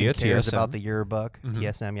Student fucking Media, cares TSM. about the yearbook, Mhm.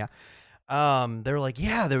 TSM, yeah. They were like,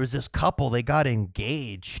 yeah, there was this couple. They got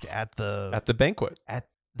engaged at the banquet.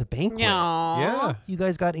 banquet. Yeah. You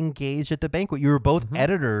guys got engaged at the banquet. You were both Mhm.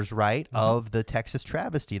 editors, right, Mhm. of the Texas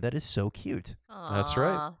Travesty. That is so cute. That's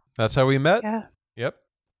right. Aw. That's how we met. Yeah. Yep.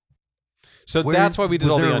 So Where- that's why we did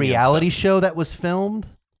was all there the a Onion reality stuff. show that was filmed?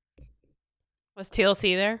 Was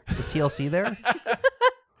TLC there? Was TLC there?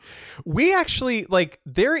 We actually, like,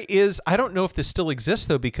 there is, I don't know if this still exists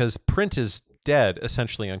though, because print is dead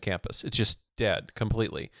essentially on campus. It's just dead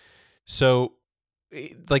completely. So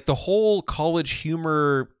like the whole college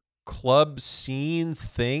humor club scene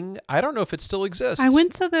thing, I don't know if it still exists. I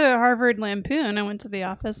went to the Harvard Lampoon. I went to the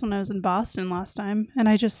office when I was in Boston last time, and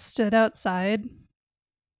I just stood outside.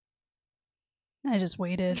 I just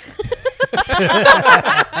waited.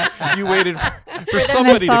 You waited for them.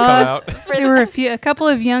 somebody to saw- come out. There were a couple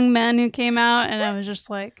of young men who came out, and I was just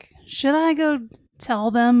like, should I go tell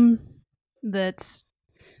them that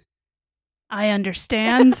I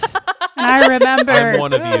understand? And I remember I'm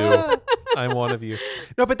one of you. I'm one of you.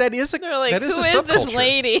 No, but that is a They're like, that who is a is this subculture.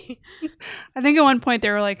 lady? I think at one point they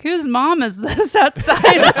were like, whose mom is this outside?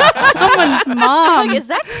 Someone's mom. Like, is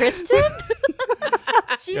that Kristen?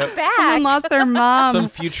 She's Yep. back. Someone lost their mom. Some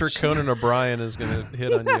future Conan O'Brien is going to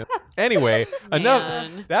hit on you. Anyway, enough.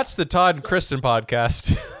 Man. That's the Todd and Kristen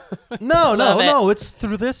podcast. No, Love it. no. It's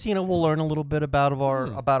through this, we'll learn a little bit about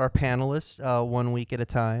our panelists 1 week at a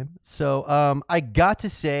time. So I got to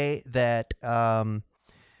say that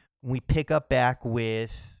we pick up back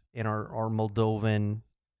with in our Moldovan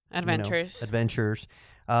Adventures.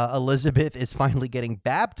 Elizabeth is finally getting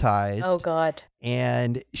baptized. Oh God.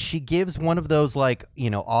 And she gives one of those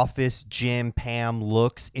office Jim Pam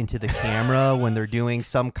looks into the camera when they're doing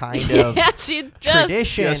some kind of Yeah, she does.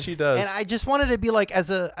 tradition. Yes, she does. And I just wanted to be like, as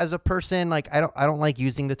a person, like I don't like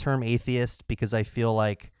using the term atheist because I feel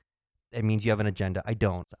like it means you have an agenda. I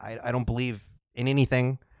don't. I don't believe in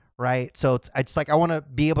anything, right? So it's like I want to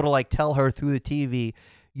be able to like tell her through the TV,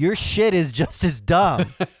 your shit is just as dumb.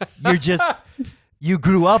 You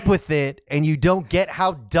grew up with it and you don't get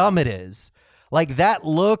how dumb it is. Like that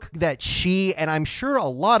look that she and I'm sure a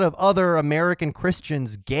lot of other American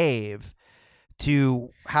Christians gave to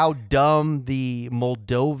how dumb the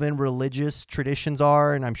Moldovan religious traditions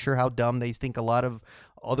are, and I'm sure how dumb they think a lot of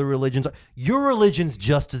other religions are. Your religion's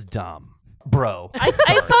just as dumb, bro. I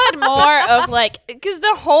saw it more of like, because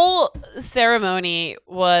the whole ceremony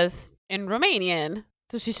was in Romanian.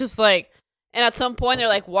 So she's just like, and at some point they're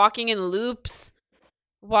like walking in loops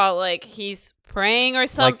while like he's praying or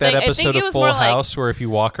something. Like that I think episode it of was Full more House where if you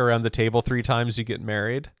walk around the table 3 times, you get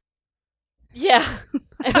married. Yeah.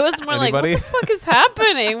 It was more Anybody? like, what the fuck is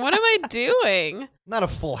happening? What am I doing? Not a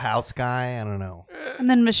Full House guy. I don't know. And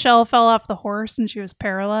then Michelle fell off the horse and she was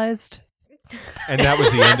paralyzed. And that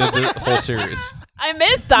was the end of the whole series. I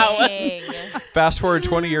missed that one. Dang. Fast forward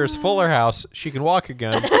 20 years, Fuller House, she can walk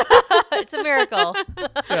again. It's a miracle.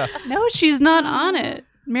 No, she's not on it.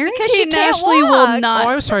 Mary Because Kate she and can't Ashley walk. will not. Oh,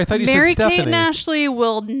 I'm sorry. I thought you Mary said Kate Stephanie. and Ashley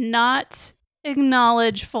will not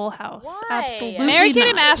acknowledge Full House. Why? Absolutely Mary Kate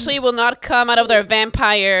and not. Ashley will not come out of their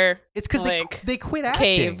vampire It's because Like, they quit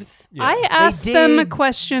acting. caves. Yeah. I asked them a did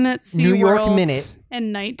question at SeaWorld. New York Minute.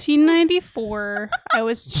 In 1994, I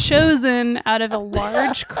was chosen out of a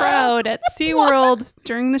large crowd at SeaWorld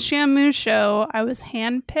during the Shamu show. I was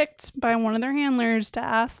handpicked by one of their handlers to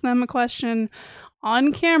ask them a question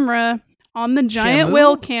on camera on the giant Shamu?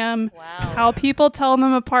 whale cam, Wow. how people tell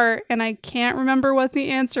them apart. And I can't remember what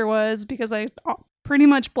the answer was because I pretty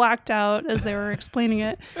much blacked out as they were explaining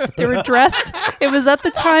it. They were dressed. It was at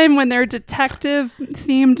the time when their detective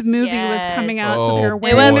themed movie was coming out, so they were Oh,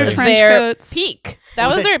 wearing It their was trench their coats. peak. That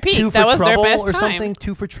was it their peak. Two That for was their Trouble best or time. something.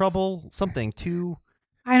 Two for Trouble. Something. Two.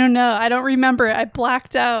 I don't know. I don't remember it. I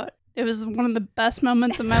blacked out. It was one of the best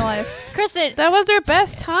moments of my life. Kristen, That was their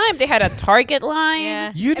best time. They had a Target line.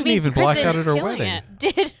 yeah. You didn't even Kristen, black out at our killing wedding.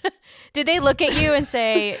 it. Did they look at you and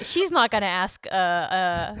say she's not going to ask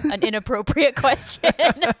an inappropriate question?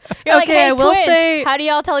 You're like, Okay, hey, I will twins, say how do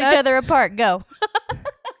y'all tell each that- other apart? Go.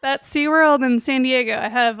 That SeaWorld in San Diego, I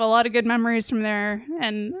have a lot of good memories from there.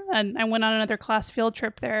 And I went on another class field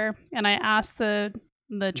trip there, and I asked the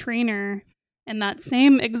trainer in that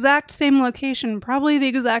exact same location, probably the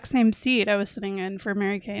exact same seat I was sitting in for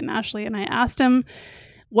Mary Kay and Ashley, and I asked him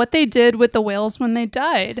what they did with the whales when they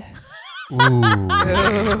died.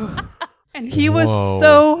 Ooh. And he was Whoa.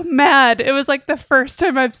 so mad. It was like the first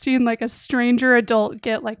time I've seen like a stranger adult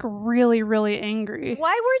get like really, really angry.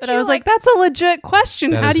 Why weren't But you I was like, that's a legit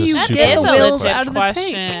question. That How is do a you super get the legit whales question. out of the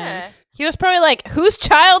tank? Yeah. He was probably like, "Whose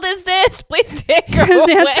child is this? Please take her His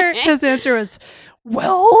away." answer was,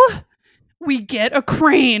 well, we get a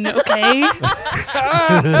crane, okay?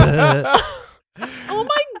 Oh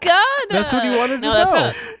my god! That's what he wanted to no, that's know.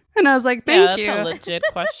 A, And I was like, yeah, thank that's you. a legit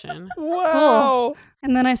question. Wow.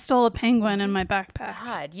 And then I stole a penguin in my backpack.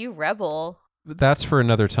 God, you rebel. That's for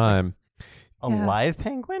another time. A Yeah. live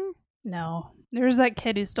penguin? No. There was that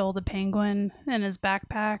kid who stole the penguin in his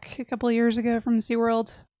backpack a couple of years ago from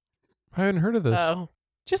SeaWorld. I hadn't heard of this. Oh,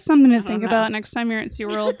 Just something to I don't think know. about next time you're at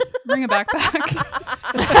SeaWorld. Bring a backpack.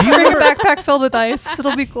 Do you Bring a remember- backpack filled with ice.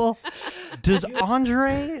 It'll be cool. Does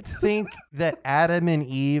Andre think that Adam and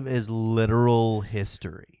Eve is literal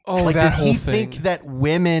history? Oh, like, that does he whole think thing. that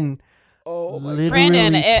women literally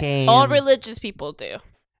Brandon, came? all religious people do.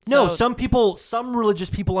 No, So- some religious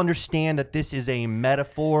people understand that this is a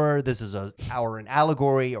metaphor, this is an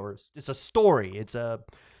allegory, or it's a story. It's a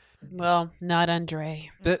Well, not Andre.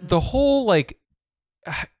 The whole like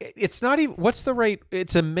it's not even what's the right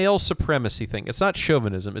it's a male supremacy thing. It's not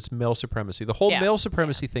chauvinism, it's male supremacy. The whole Yeah. male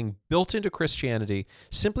supremacy thing built into Christianity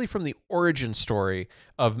simply from the origin story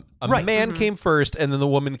of a Right. man came first and then the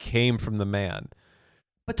woman came from the man.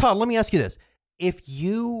 But Todd, let me ask you this. If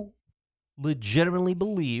you legitimately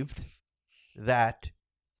believed that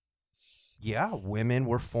women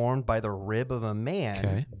were formed by the rib of a man,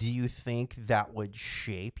 Okay. do you think that would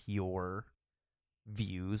shape your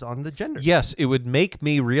views on the gender? Yes, it would make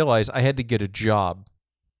me realize I had to get a job.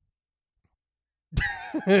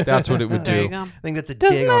 That's what it would There do. you go. I think that's a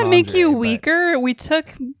Doesn't dig that on make Andre, you but- weaker? We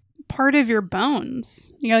took part of your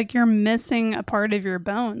bones. You're missing a part of your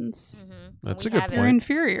bones. That's We a good have it. You're point.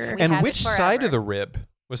 inferior. We And have it which side forever. of the rib?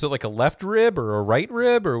 Was it like a left rib or a right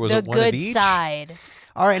rib or was The it one of good each? side.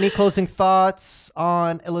 All right, any closing thoughts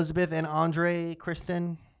on Elizabeth and Andre,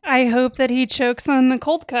 Kristen? I hope that he chokes on the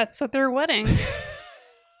cold cuts at their wedding.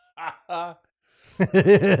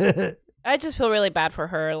 I just feel really bad for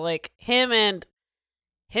her. Like him and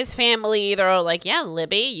his family, they're all like, "Yeah,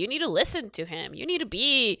 Libby, you need to listen to him. You need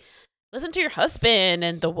to listen to your husband,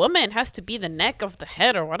 and the woman has to be the neck of the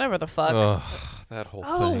head or whatever the fuck." Ugh, that whole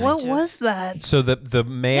Oh, thing. what Just- was that? So the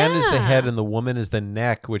man is the head Yeah. and the woman is the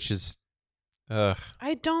neck, which is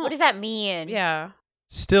I don't. What does that mean? Yeah,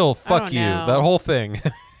 still I fuck don't you. know. That whole thing.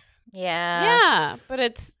 Yeah. yeah, but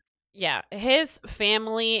his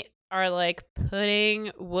family are like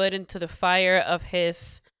putting wood into the fire of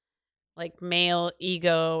his like male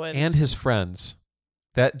ego and his friends.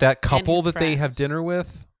 That couple his that they have friends. dinner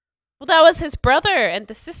with. well, that was his brother and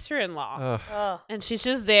the sister-in-law. Ugh. Oh. And she's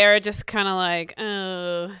just there, just kind of like,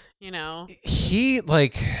 you know. He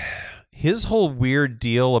like his whole weird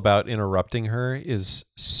deal about interrupting her is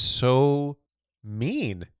so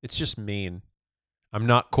mean. It's just mean. I'm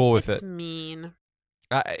not cool with It's it. mean.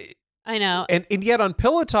 I, I know. and yet on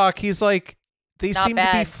Pillow Talk, he's like, they Not seem to be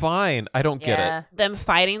bad. fine. I don't get Yeah. it. Them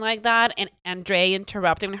fighting like that and Andre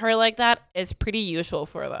interrupting her like that is pretty usual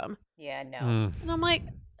for them. Yeah, no. Mm. And I'm like,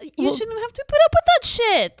 you Well- shouldn't have to put up with that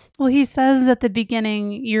shit. Well, he says at the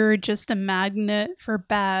beginning, you're just a magnet for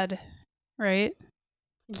bad, right?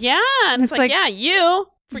 Yeah. And it's It's like, like- yeah, you.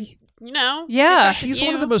 For, you know. Yeah. She's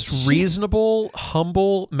one of the most reasonable,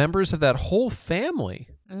 humble members of that whole family.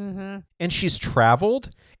 Mm-hmm. And she's traveled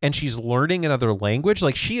and she's learning another language.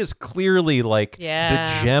 Like she is clearly like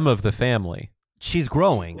Yeah. the gem of the family. she's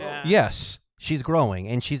growing. Yeah. Yes. She's growing,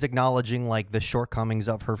 and she's acknowledging like the shortcomings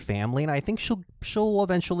of her family, and I think she'll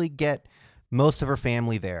eventually get most of her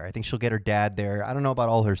family there. I think she'll get her dad there. I don't know about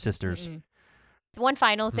all her sisters. One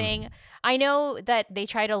final thing. I know that they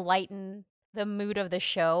try to lighten the mood of the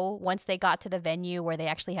show once they got to the venue where they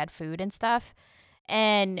actually had food and stuff.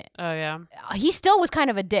 And Oh yeah. he still was kind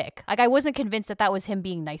of a dick. Like, I wasn't convinced that was him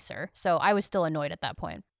being nicer. So I was still annoyed at that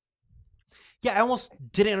point. Yeah, I almost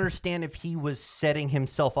didn't understand if he was setting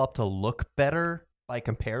himself up to look better by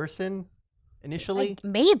comparison initially. Like,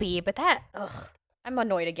 maybe, but I'm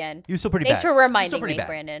annoyed again. He was still pretty Thanks bad. for He was still reminding pretty me, bad.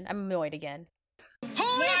 Brandon. I'm annoyed again.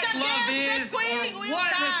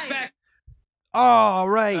 All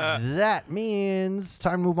right, that means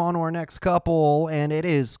time to move on to our next couple, and it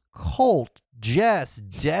is Colt, Jess,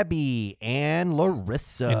 Debbie, and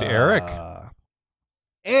Larissa. And Eric.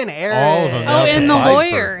 And Eric. All of them. Oh, Now it's a and the fight for-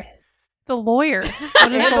 lawyer. The lawyer.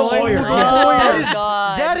 What is And the the lawyer. lawyer? Yes,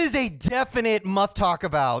 God. that is a definite must talk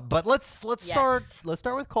about. But let's Yes.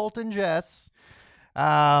 start with Colt and Jess.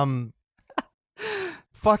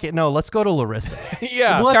 Fuck it. No, let's go to Larissa.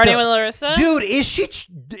 Yeah. What Starting the- with Larissa. Dude, is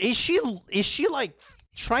she like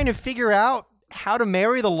trying to figure out how to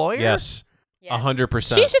marry the lawyer? Yes. Yes.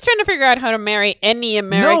 100%. She's just trying to figure out how to marry any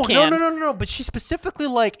American. No. But she's specifically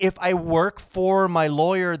like, if I work for my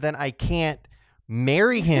lawyer, then I can't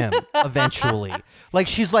marry him eventually. Like,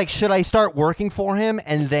 she's like, should I start working for him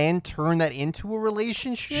and then turn that into a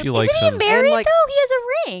relationship? She likes Isn't he him. married, And, like- though? He has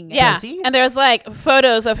a ring. Yeah, Does he? and there's like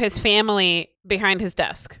photos of his family behind his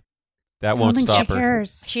desk. That I won't don't think stop she her.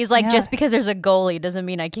 cares. She's like, Yeah. just because there's a goalie doesn't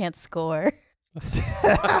mean I can't score. Well,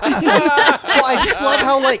 I just love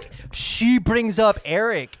how like she brings up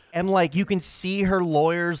Eric, and like you can see her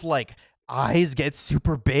lawyer's like eyes get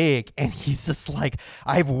super big, and he's just like,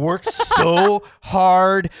 I've worked so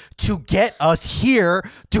hard to get us here.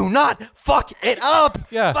 Do not fuck it up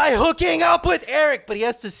Yeah. by hooking up with Eric. But he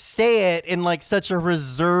has to say it in like such a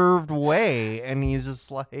reserved way, and he's just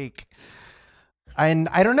like, and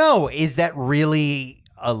I don't know, is that really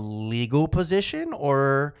a legal position,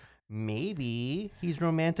 or maybe he's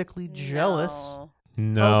romantically jealous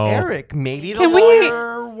No. of Eric? Maybe the Can we-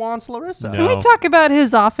 lawyer wants Larissa. No. Can we talk about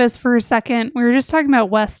his office for a second? We were just talking about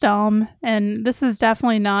West Elm, and this is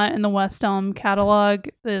definitely not in the West Elm catalog.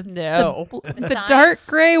 No. The sign? dark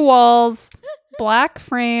gray walls, black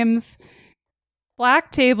frames,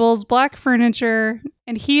 black tables, black furniture,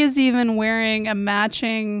 and he is even wearing a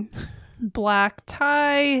matching black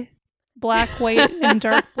tie, black, white, and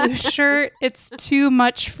dark blue shirt. It's too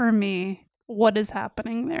much for me. What is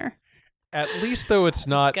happening there? At least, though, it's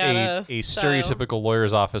not got a a style. stereotypical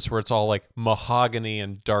lawyer's office where it's all like mahogany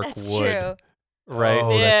and dark That's wood. true. Right?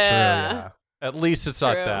 Oh, that's true. Yeah. Yeah. At least it's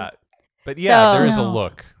not True. that. But yeah, So- there is a No.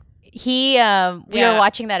 look. We were Yeah.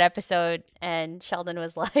 watching that episode, and Sheldon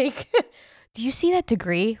was like, "Do you see that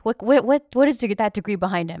degree? What is that degree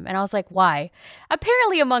behind him?" And I was like, "Why?"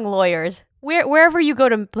 Apparently, among lawyers, wherever you go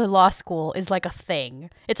to the law school is like a thing.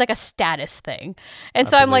 It's like a status thing. And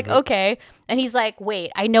so I'm like, believe it. okay. And he's like,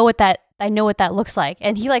 "Wait, I know what that looks like."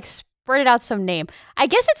 And he like spurted out some name. I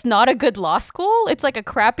guess it's not a good law school. It's like a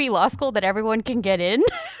crappy law school that everyone can get in.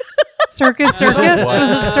 Circus Circus? What?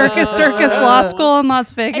 Was it Circus Law School in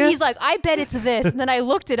Las Vegas? And he's like, I bet it's this. And then I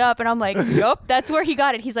looked it up and I'm like, yup, that's where he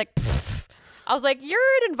got it. He's like, pfft. I was like, you're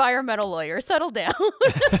an environmental lawyer. Settle down.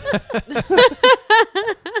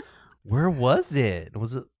 Where was it?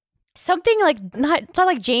 Was it? Something like it's not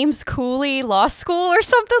like James Cooley Law School or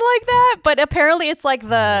something like that. But apparently it's like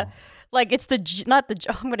it's not the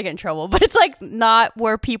I'm gonna get in trouble, but it's like not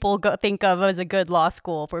where people think of as a good law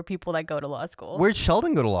school for people that go to law school. Where'd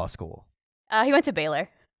Sheldon go to law school? He went to Baylor.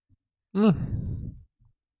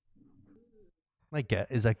 Like,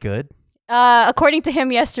 is that good? According to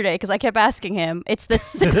him yesterday, because I kept asking him, it's the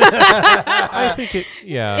I think it,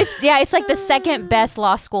 yeah. it's like the second best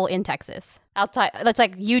law school in Texas. Outside, that's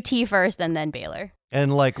like UT first and then Baylor.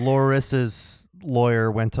 And like Larissa's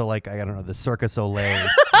lawyer went to like, I don't know, the Circus Olay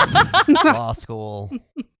law school.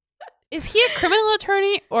 Is he a criminal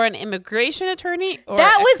attorney or an immigration attorney? Or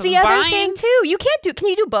That a was the other thing combined- too. You can't do. Can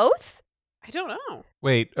you do both? I don't know.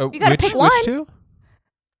 Wait, You gotta pick which one. two?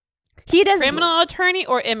 He does. Criminal attorney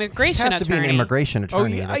or It immigration has to be attorney? an immigration Oh,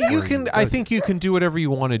 attorney. yeah, That's you where can. go I to. think you can do whatever you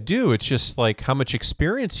want to do. It's just like how much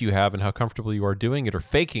experience you have and how comfortable you are doing it or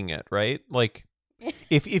faking it, right? Like,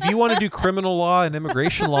 if you want to do criminal law and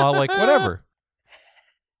immigration law, like whatever.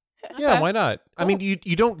 Yeah, Okay. why not? I mean,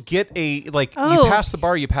 you don't get a like you Oh. pass the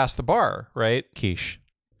bar, you pass the bar, right? Quiche.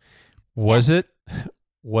 Was it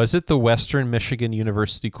the Western Michigan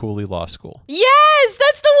University Cooley Law School? Yes,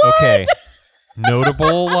 that's the one. Okay.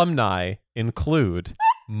 Notable alumni include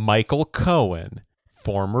Michael Cohen,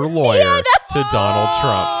 former lawyer to Donald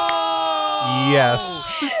Trump. Yes.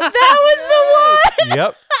 That was the one.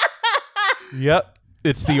 Yep. Yep.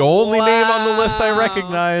 It's the only name on the list I Wow.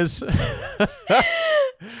 recognize.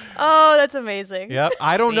 Oh, that's amazing. Yep.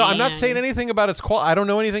 I don't know. I'm not Dang. saying anything about its quality. I don't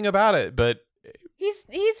know anything about it, but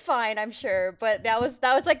He's fine, I'm sure. But that was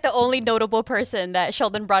like the only notable person that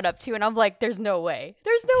Sheldon brought up to, and I'm like, there's no way.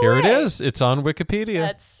 There's no here way. it is. It's on Wikipedia.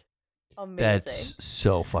 That's amazing. That's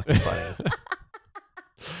so fucking funny.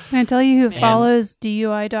 Can I tell you who Man. follows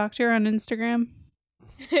DUI Doctor on Instagram?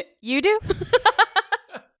 You do?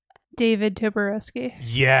 David Toborowski.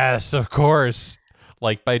 Yes, of course.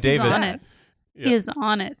 Like by David. He's on it. Yeah. He is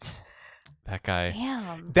on it. That guy.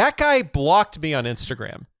 Damn. That guy blocked me on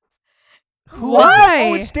Instagram. Who Why?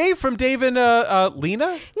 Oh, it's Dave from Dave and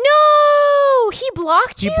Lena. No, he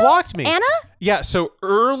blocked He you. blocked me. Anna? Yeah, so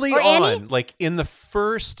early Or on, Annie? like in the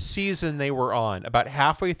first season they were on, about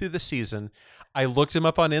halfway through the season, I looked him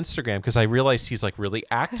up on Instagram because I realized he's like really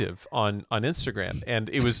active on Instagram. And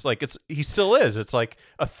it was like, he still is. It's like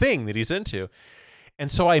a thing that he's into.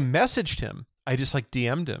 And so I messaged him. I just like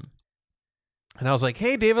DM'd him. And I was like,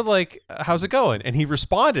 hey, David, like, how's it going? And he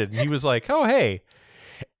responded and he was like, oh, hey.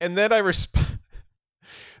 And then I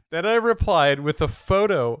replied with a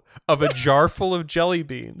photo of a jar full of jelly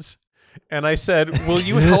beans. And I said, will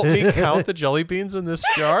you help me count the jelly beans in this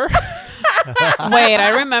jar? Wait,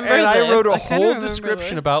 I remember And I this. wrote a I kinda whole remember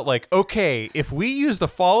description this. about like, okay, if we use the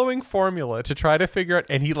following formula to try to figure out,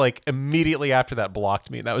 and he like immediately after that blocked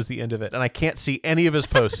me, and that was the end of it. And I can't see any of his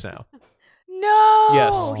posts now. No.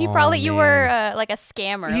 Yes. He Oh, probably you were man. like a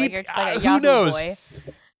scammer, He- like, you're, like a who Yahoo knows? boy.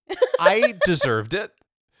 I deserved it,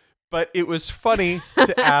 but it was funny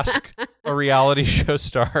to ask a reality show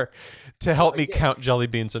star to help me count jelly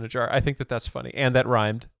beans in a jar. I think that's funny, and that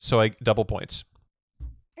rhymed, so I double points.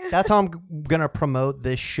 That's how I'm gonna promote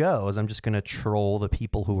this show. Is I'm just gonna troll the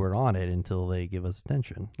people who are on it until they give us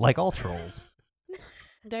attention, like all trolls.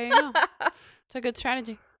 There you go. It's a good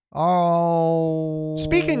strategy. Oh.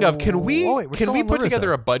 Speaking of, can we Oh, wait, we're still on put Larissa.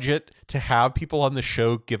 together a budget to have people on the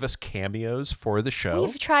show give us cameos for the show?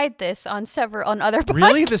 We've tried this on other podcasts.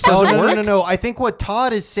 Really, this Oh doesn't no, work. no. I think what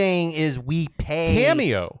Todd is saying is we pay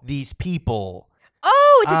Cameo. these people.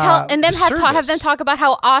 Oh, to tell and then the have them service. talk about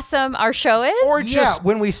how awesome our show is. Or Yeah, just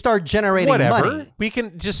when we start generating whatever. money. We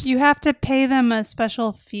can just You have to pay them a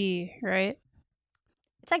special fee, right?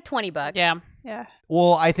 It's like $20. Yeah. Yeah.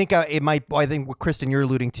 Well, I think it might. I think what Kristen you're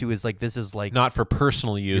alluding to is like this is like not for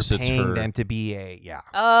personal you're use. It's paying for them to be a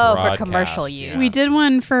Oh, for Broadcast, commercial yeah. use. We did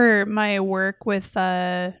one for my work with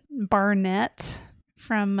Barnett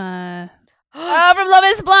from Oh, from Love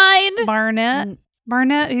is Blind. Barnett.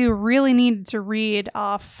 Barnett, who really needed to read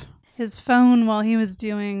off his phone while he was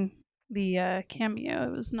doing the cameo.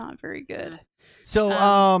 It was not very good. So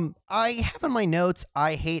Um, I have in my notes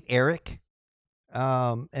I hate Eric.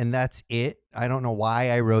 And that's it. I don't know why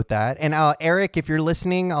I wrote that. And Eric, if you're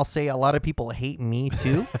listening, I'll say a lot of people hate me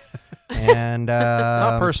too. And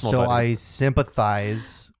not personal, so buddy. I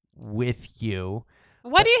sympathize with you.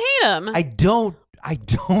 Why do you hate him? I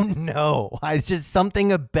don't know. It's just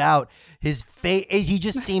something about his face. He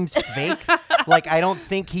just seems fake. Like I don't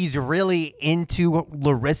think he's really into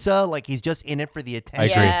Larissa. Like he's just in it for the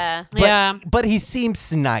attention. agree. Yeah. But, Yeah. but he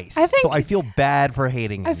seems nice. I think- so I feel bad for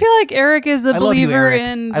hating him. I feel like Eric is a I love you, believer Eric.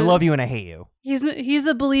 in. I love you and I hate you. He's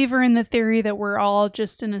a believer in the theory that we're all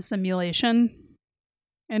just in a simulation,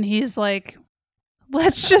 and he's like,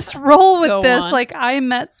 "Let's just roll with Go this." on. Like I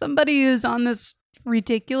met somebody who's on this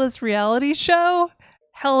ridiculous reality show.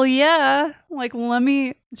 Hell yeah! Like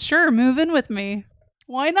move in with me.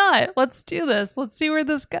 Why not? Let's do this. Let's see where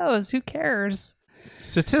this goes. Who cares?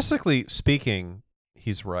 statistically speaking,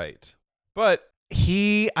 he's right. But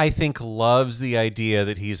he, I think, loves the idea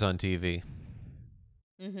that he's on TV.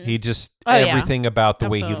 Mhm. He just Oh, yeah. everything about the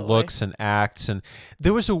way he Absolutely. looks and acts, and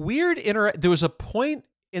there was a weird there was a point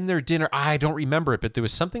in their dinner. I don't remember it, but there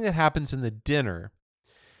was something that happens in the dinner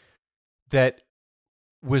that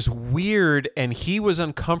was weird, and he was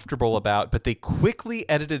uncomfortable about. But they quickly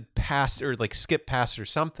edited past or like skipped past or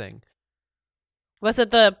something. Was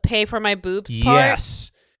it the pay for my boobs part?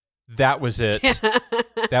 Yes, that was it.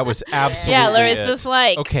 That was absolutely Yeah, it. Larissa's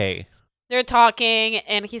like, Okay, they're talking,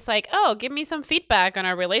 and he's like, oh, give me some feedback on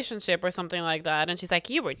our relationship or something like that. And she's like,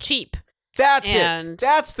 you were cheap. that's it. And-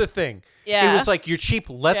 That's the thing. Yeah. It was like, you're cheap.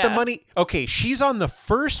 Let the Yeah. money. Okay, she's on the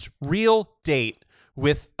first real date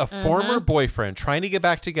with a former boyfriend trying to get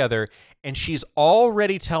back together, and she's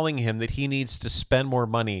already telling him that he needs to spend more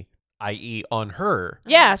money, i.e., on her.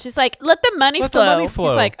 Yeah, she's like, let the money Let the flow. money flow.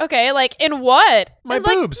 He's like, okay, like in what? My And,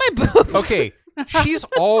 like, boobs. my boobs. Okay, she's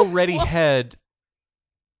already had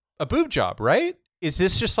a boob job, right? Is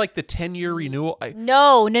this just like the 10-year renewal?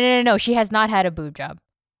 No. She has not had a boob job.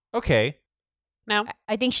 Okay. No,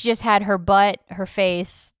 I think she just had her butt, her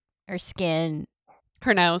face, her skin,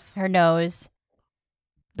 her nose. her nose.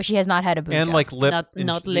 But she has not had a boob And job. like lip,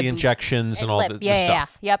 Not the lip- injections and all lip. the Yeah.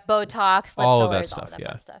 stuff. Yep, Botox, lip All of that fillers, stuff, all that yeah.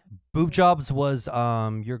 fun stuff. Boob jobs was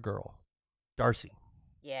your girl, Darcy.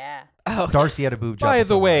 Yeah. Oh, Darcy had a boob job. By the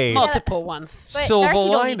before. way, multiple ones. But silver Darcy don't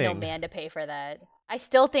lining. need no man to pay for that. I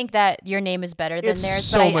still think that your name is better than It's theirs.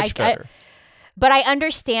 so but much better. But I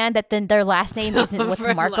understand that then their last name isn't what's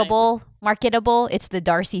Silver marketable. It's the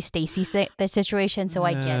Darcy Stacy the situation. So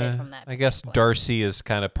I get it from that. I guess standpoint. Darcy is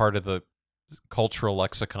kind of part of the cultural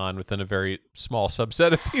lexicon within a very small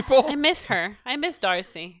subset of people. I miss her. I miss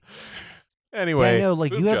Darcy. Anyway, Yeah, I know,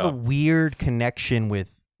 like boob you have a job. weird connection with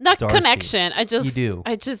Not Darcy. connection. I just do.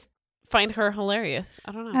 I just find her hilarious.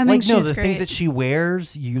 I don't know. I like think no she's the great. things that she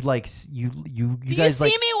wears. You like you Do you guys see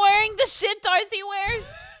like me wearing the shit Darcy wears?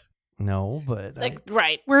 no, but Like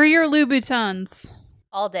right. Where are your Louboutins?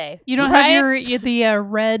 all day. You don't Right? have the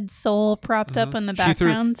red sole propped up in the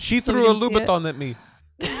background. She so we threw a can see it? Louboutin at me.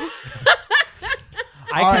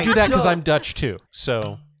 I All can right, do that because so- I'm Dutch too,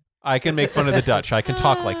 so I can make fun of the Dutch. I can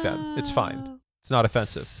talk like them. It's fine. It's not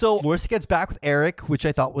offensive. So Larissa gets back with Eric, which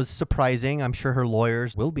I thought was surprising. I'm sure her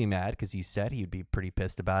lawyers will be mad because he said he'd be pretty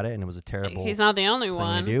pissed about it, and it was a terrible He's not the only thing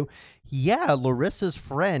one. to do. Yeah, Larissa's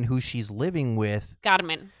friend, who she's living with. Got him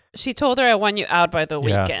in. She told her I want you out by the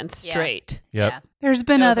Yeah. weekend Yeah. straight. Yep. Yeah. There's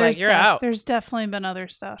been It was other like, you're stuff. out. There's definitely been other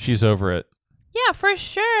stuff. She's over it. Yeah, for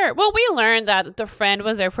sure. Well, we learned that the friend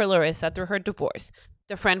was there for Larissa through her divorce.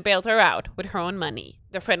 The friend bailed her out with her own money.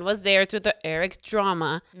 The friend was there through the Eric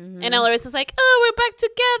drama. Mhm. And now Larissa's like, oh, we're back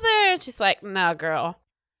together. And she's like, nah, girl.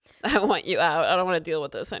 I want you out. I don't want to deal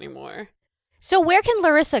with this anymore. So where can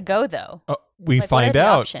Larissa go though? We Like, what are find the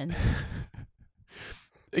out. options?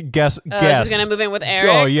 Guess. She's going to move in with Eric?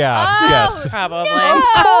 Oh yeah. Oh, Guess. Probably.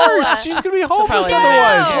 Of course, she's gonna be homeless probably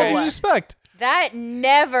otherwise. no. What do you expect? That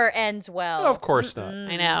never ends well. Of course not. Mm-mm.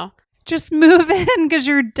 I know. Just move in because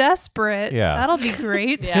you're desperate. Yeah. That'll be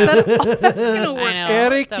great. Yeah. That's gonna work. I know.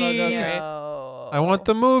 Eric-y. That'll go great. No. I want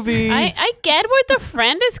the movie. I get where the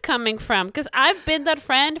friend is coming from because I've been that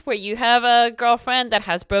friend where you have a girlfriend that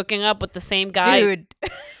has broken up with the same guy Dude.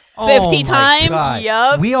 50 Oh my times. God.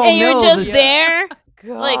 Yup. We all and know you're just this- there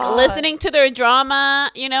like God. listening to their drama,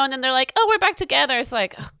 you know, and then they're like, oh, we're back together. It's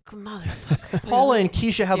like, oh, motherfucker. Paula and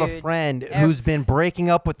Keisha have a Dude. friend who's been breaking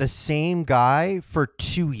up with the same guy for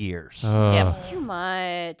 2 years. It's too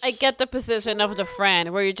much. I get the position of the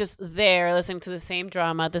friend where you're just there listening to the same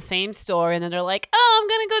drama, the same story, and then they're like, oh, I'm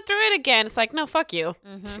going to go through it again. It's like, no, fuck you.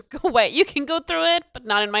 Go away. You can go through it, but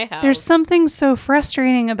not in my house. There's something so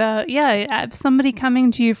frustrating about, somebody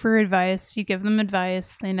coming to you for advice. You give them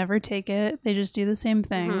advice. They never take it. They just do the same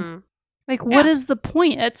thing. Mhm. Like, what Yeah. is the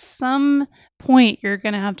point? At some point, you're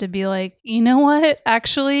going to have to be like, you know what?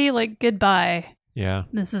 Actually, like, goodbye. Yeah.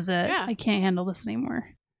 This is it. Yeah. I can't handle this anymore.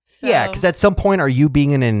 Yeah, So- because at some point, are you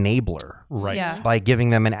being an enabler Right. Yeah. by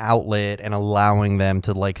giving them an outlet and allowing them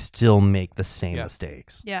to like still make the same Yeah.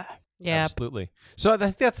 mistakes? Yeah. Yeah. Absolutely. So I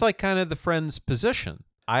think that's like kind of the friend's position.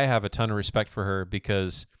 I have a ton of respect for her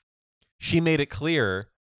because she made it clear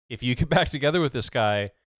if you get back together with this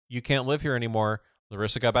guy, you can't live here anymore.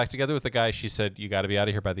 Larissa got back together with the guy. She said, you got to be out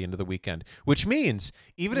of here by the end of the weekend, which means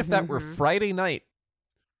even if that were Friday night,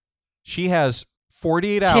 she has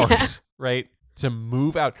 48 hours, right, to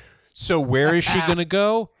move out. So where is she going to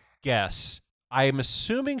go? Guess. I'm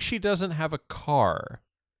assuming she doesn't have a car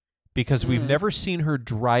because we've never seen her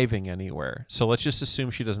driving anywhere. So let's just assume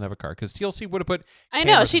she doesn't have a car because TLC would have put I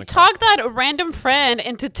know. cameras She in the car. talked that random friend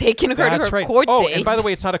into taking her to That's her right. court oh, date. and by the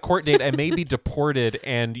way, it's not a court date. I may be deported,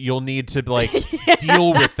 and you'll need to like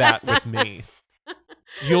deal with that with me.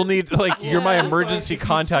 You'll need like you're my emergency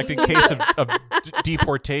contact in case of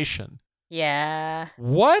deportation. Yeah.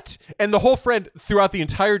 What? And the whole friend throughout the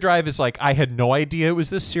entire drive is like, I had no idea it was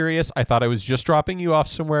this serious. I thought I was just dropping you off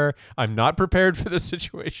somewhere. I'm not prepared for this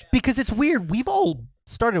situation. Because it's weird. We've all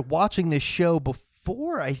started watching this show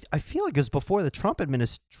before. I feel like it was before the Trump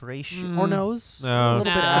administration, or no, it was No. a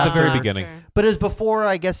little bit At the very after. beginning. But it was before,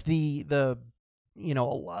 I guess, the you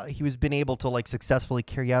know, he was been able to like successfully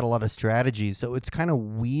carry out a lot of strategies. So it's kind of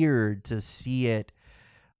weird to see it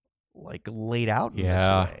like laid out in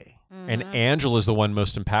Yeah. this way. And Angela's the one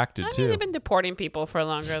most impacted I mean, too. they've been deporting people for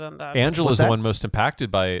longer than that. Angela's What's the that? one most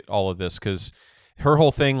impacted by all of this because her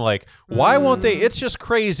whole thing, like, why won't they? It's just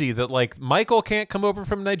crazy that like Michael can't come over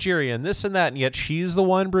from Nigeria and this and that, and yet she's the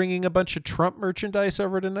one bringing a bunch of Trump merchandise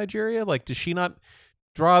over to Nigeria. Like, does she not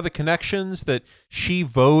draw the connections that she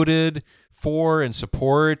voted for and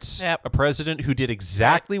supports Yep. a president who did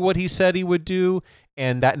exactly what he said he would do,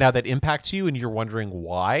 and that now that impacts you, and you're wondering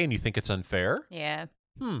why, and you think it's unfair. Yeah.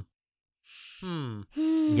 Hmm.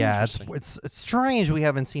 Yeah, Interesting. it's strange we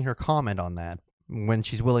haven't seen her comment on that when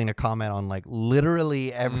she's willing to comment on like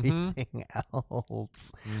literally everything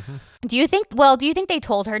else. Do you think they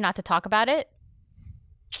told her not to talk about it?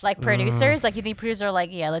 Like producers? Like you think producers are like,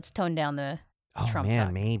 yeah, let's tone down the Oh Trump man,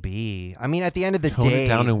 talk. maybe. I mean, at the end of the Tone day, it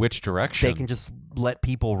down in which direction? they can just let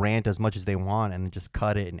people rant as much as they want and just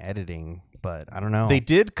cut it in editing. But I don't know. They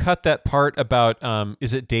did cut that part about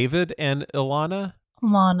is it David and Ilana?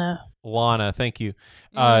 Lana, thank you.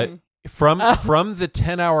 From the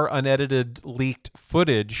 10-hour unedited leaked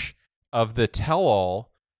footage of the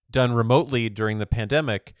tell-all done remotely during the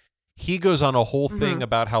pandemic, he goes on a whole thing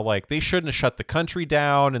about how like they shouldn't have shut the country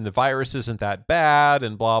down and the virus isn't that bad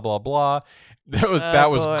and blah blah blah. That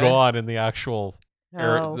was boy. gone in the actual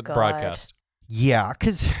Oh, the God. broadcast. Yeah,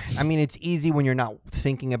 because I mean, it's easy when you're not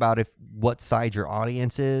thinking about what side your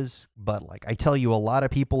audience is. But like, I tell you, a lot of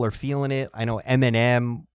people are feeling it. I know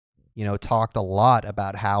Eminem, talked a lot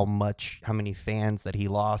about how many fans that he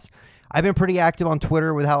lost. I've been pretty active on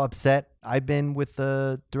Twitter with how upset I've been with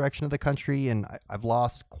the direction of the country, and I've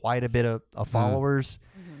lost quite a bit of followers.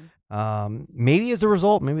 Maybe as a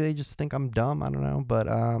result, maybe they just think I'm dumb. I don't know, but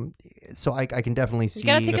so I can definitely see. You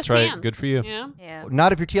gotta take That's a right. stance. Good for you. Yeah. Yeah.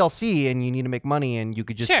 Not if you're TLC and you need to make money, and you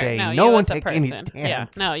could just Sure. say no, no you one as a take any person. stance. Yeah.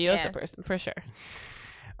 No, you as Yeah. a person for sure.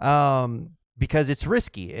 Because it's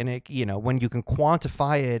risky, and it when you can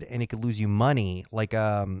quantify it and it could lose you money. Like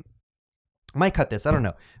might cut this, I don't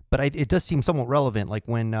know, but it does seem somewhat relevant. Like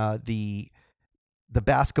when the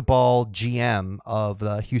basketball GM of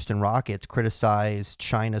the Houston Rockets criticized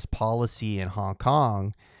China's policy in Hong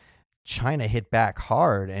Kong, China hit back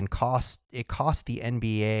hard and cost the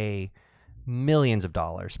NBA millions of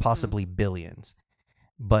dollars, possibly billions.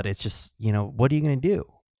 But it's just, what are you going to do?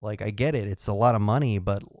 Like, I get it. It's a lot of money,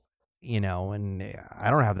 but, and I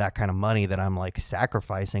don't have that kind of money that I'm like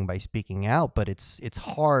sacrificing by speaking out, but it's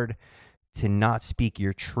hard to not speak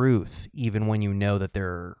your truth, even when you know that there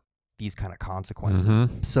are these kind of consequences.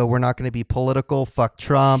 So we're not going to be political. Fuck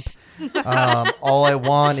Trump. All I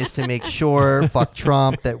want is to make sure, fuck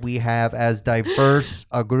Trump, that we have as diverse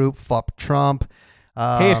a group. Fuck Trump.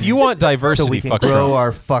 Hey, if you want diversity, so we can fuck grow Trump.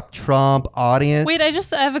 our fuck Trump audience. Wait, I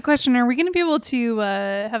have a question. Are we going to be able to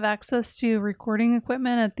have access to recording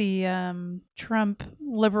equipment at the Trump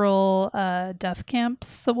liberal death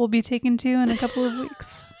camps that we'll be taken to in a couple of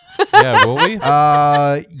weeks? Yeah, will we?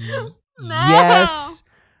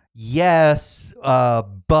 Yes,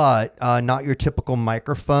 but not your typical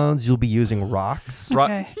microphones. You'll be using rocks.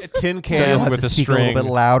 Okay. A tin So you'll can have with to a speak a string. little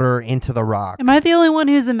bit louder into the rock. Am I the only one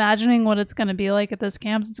who's imagining what it's going to be like at this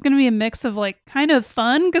camp? It's going to be a mix of like kind of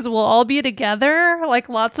fun because we'll all be together, like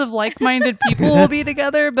lots of like-minded people will be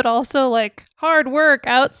together, but also like hard work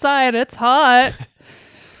outside. It's hot.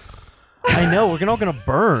 I know we're all gonna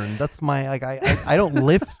burn. That's my like. I don't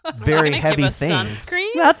lift very Gonna heavy give us things.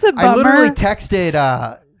 sunscreen. That's a bummer. I literally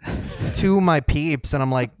texted to my peeps, and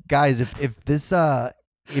I'm like, guys, if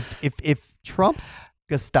Trump's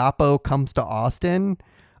Gestapo comes to Austin,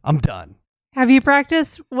 I'm done. Have you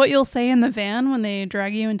practiced what you'll say in the van when they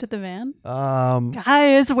drag you into the van?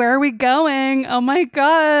 Guys, where are we going? Oh my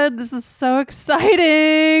God, this is so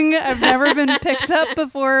exciting. I've never been picked up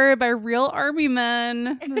before by real army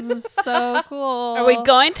men. This is so cool. Are we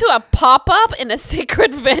going to a pop-up in a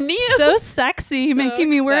secret venue? So sexy, So making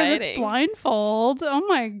me wear this exciting. blindfold. Oh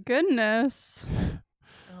my goodness.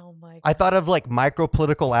 Oh my I thought of like micro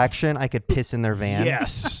political action. I could piss in their van.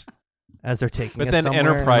 Yes. As they're taking But us then somewhere, and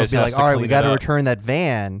Enterprise they'll be has like, to all right, clean we it got to up. return that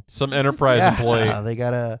van. Some Enterprise employee. They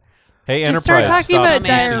gotta. Hey, Just start Enterprise, talking stop about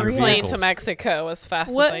using your diarrhea. Plane vehicles. to Mexico as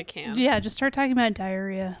fast What? as I can. Yeah, just start talking about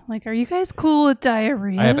diarrhea. Like, are you guys cool with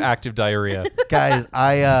diarrhea? I have active diarrhea. Guys,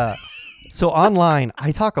 so online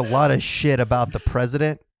I talk a lot of shit about the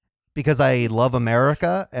president because I love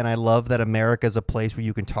America and I love that America is a place where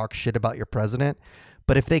you can talk shit about your president.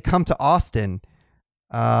 But if they come to Austin,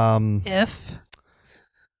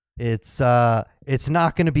 it's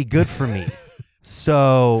not going to be good for me.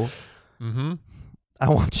 So Mm-hmm. I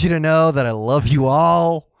want you to know that I love you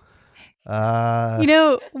all.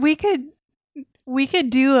 we could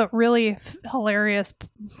do a really hilarious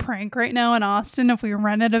prank right now in Austin if we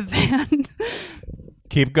rented a van.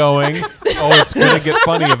 Keep going. Oh, it's going to get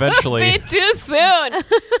funny eventually. Be too soon.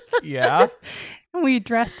 Yeah. We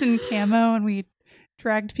dressed in camo and we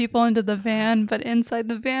dragged people into the van, but inside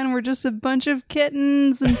the van were just a bunch of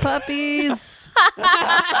kittens and puppies, We're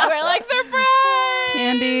like, surprise!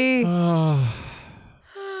 candy. Oh.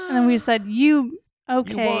 And then we said, you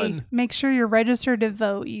Okay, won. make sure you're registered to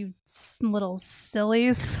vote, you little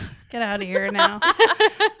sillies. Get out of here now.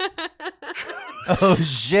 Oh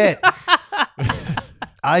shit!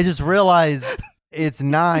 I just realized it's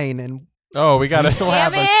 9 and Oh, we got we to. still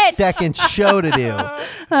have Damn a it! second show to do. Oh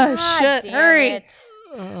God shit! damn Hurry. it.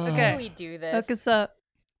 How Okay. do we do this? Focus up.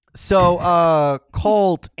 So,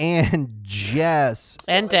 Colt and Jess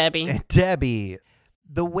And Debbie. and Debbie,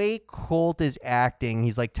 the way Colt is acting,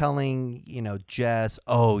 he's like telling, Jess,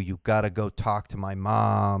 oh, you got to go talk to my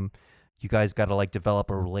mom. You guys got to like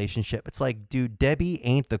develop a relationship. It's like, dude, Debbie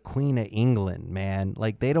ain't the Queen of England, man.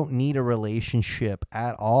 Like, they don't need a relationship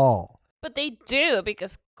at all. But they do,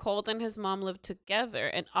 because Colt and his mom live together.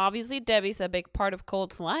 And obviously Debbie's a big part of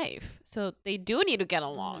Colt's life. So they do need to get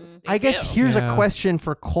along. They I guess do. here's Yeah. a question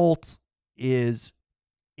for Colt is,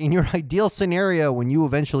 in your ideal scenario, when you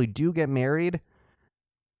eventually do get married,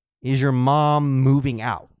 is your mom moving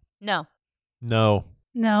out? No. No.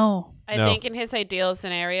 No. I No. think in his ideal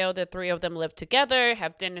scenario, the three of them live together,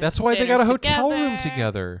 have dinner. That's why they got a hotel room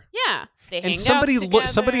together. Yeah. They hang And somebody out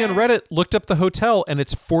somebody on together. Reddit looked up the hotel, and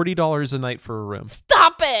it's $40 a night for a room.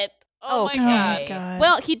 Stop it! Oh Okay. my Oh god. my god.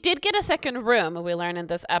 Well, he did get a second room. We learned in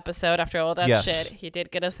this episode after all that Yes. shit. He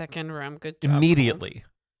did get a second room. Good job. Colt. Immediately.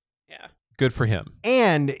 Yeah. Good for him.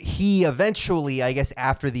 And he eventually, I guess,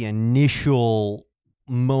 after the initial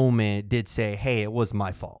moment, did say, hey, it was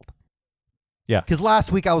my fault. Yeah. Because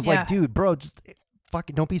last week I was Yeah. like, dude, bro, just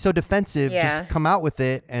fucking don't be so defensive. Yeah. Just come out with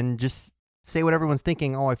it and just say what everyone's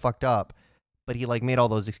thinking. Oh, I fucked up. But he like made all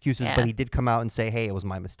those excuses, Yeah. but he did come out and say, hey, it was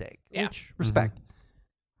my mistake. Yeah. Which, respect.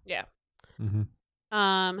 Yeah.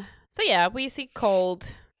 Mm-hmm. So yeah, we see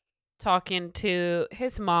Colt talking to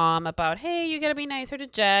his mom about, hey, you gotta be nicer to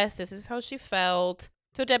Jess. This is how she felt.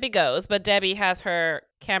 So Debbie goes, but Debbie has her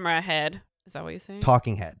camera head. Is that what you're saying?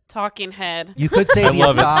 Talking head. Talking head. You could say I the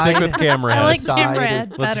love it. aside. Stick with camera I head. like aside, camera if-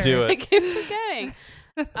 head Let's better. do I it. keep forgetting.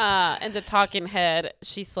 And the talking head,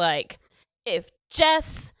 she's like, if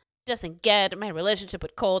Jess doesn't get my relationship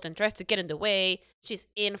with Colt and tries to get in the way, she's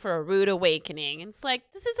in for a rude awakening. And it's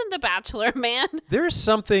like, this isn't The Bachelor, man. There's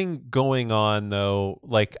something going on, though.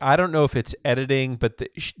 Like, I don't know if it's editing, but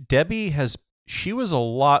Debbie she was a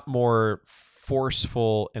lot more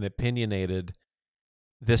forceful and opinionated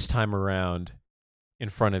this time around in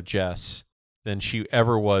front of Jess than she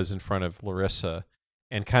ever was in front of Larissa,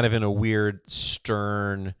 and kind of in a weird,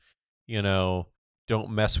 stern, don't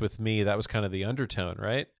mess with me. That was kind of the undertone,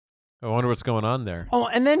 right? I wonder what's going on there. Oh,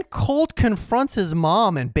 and then Colt confronts his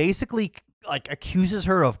mom and basically like accuses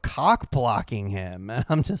her of cock blocking him. And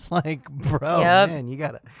I'm just like, bro, Yep. man,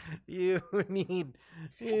 you need.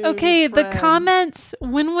 Okay, the friends. comments.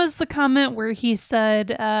 When was the comment where he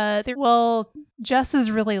said, well, Jess is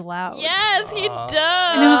really loud? Yes, he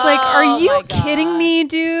does. And it was like, are Oh you my kidding God. me,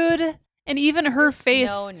 dude? And even her There's face,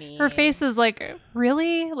 no her need. face is like,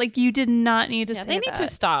 really? Like, you did not need to Yeah, say they need that. to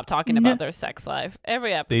stop talking No. about their sex life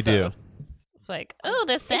every episode. They do. It's like, oh,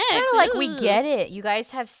 the sex. It's kind of like, we ooh. get it. You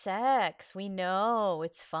guys have sex. We know.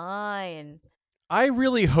 It's fine. I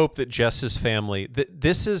really hope that Jess's family,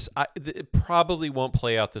 it probably won't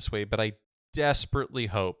play out this way, but I desperately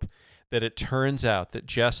hope that it turns out that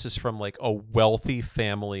Jess is from like a wealthy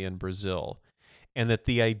family in Brazil, and that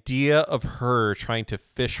the idea of her trying to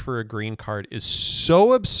fish for a green card is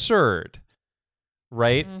so absurd,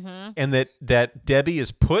 right? Mm-hmm. And that Debbie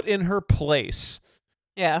is put in her place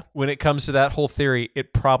Yeah. when it comes to that whole theory.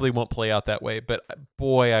 It probably won't play out that way, but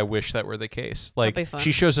boy, I wish that were the case. Like, be fun.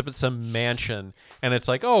 she shows up at some mansion and it's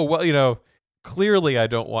like, oh, well, clearly I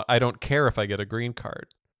don't care if I get a green card.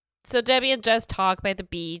 So Debbie and Jess talk by the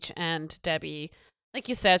beach, and Debbie, like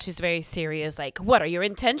you said, she's very serious. Like, what are your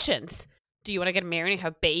intentions? Do you want to get married and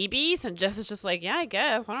have babies? And Jess is just like, yeah, I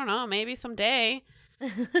guess. I don't know. Maybe someday.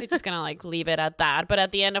 They're just going to like leave it at that. But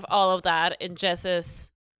at the end of all of that, in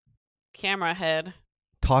Jess's camera head,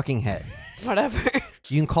 Talking head. whatever.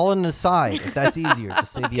 You can call it an aside if that's easier.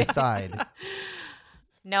 Just say the aside.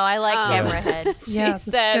 No, I like camera head. She Yeah, that's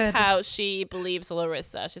says good. how she believes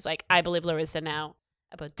Larissa. She's like, I believe Larissa now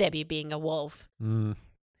about Debbie being a wolf.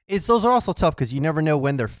 Those are also tough because you never know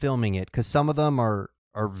when they're filming it because some of them are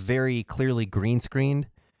very clearly green screened.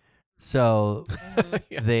 So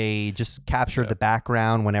they just captured the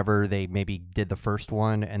background whenever they maybe did the first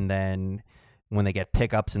one, and then when they get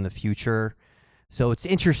pickups in the future. So it's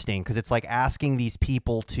interesting because it's like asking these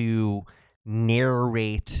people to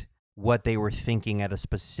narrate what they were thinking at a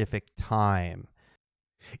specific time.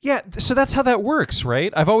 Yeah, so that's how that works,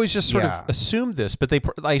 right? I've always just sort Yeah. of assumed this, but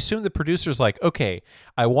I assume the producer's like, okay,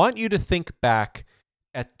 I want you to think back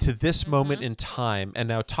to this moment in time and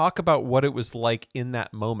now talk about what it was like in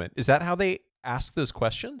that moment. Is that how they ask those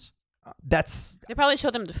questions? They probably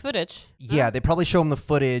showed them the footage. Yeah, they probably show them the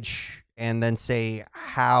footage and then say,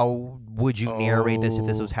 how would you narrate this if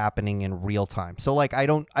this was happening in real time? So like, I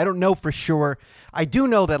don't know for sure. I do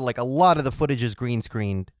know that like a lot of the footage is green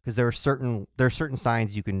screened because there are certain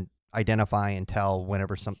signs you can identify and tell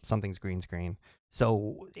whenever something's green screen.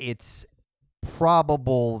 So it's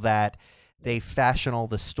probable that they fashion all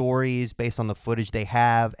the stories based on the footage they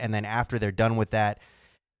have, and then after they're done with that,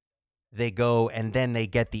 they go and then they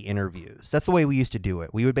get the interviews. That's the way we used to do it.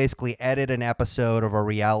 We would basically edit an episode of a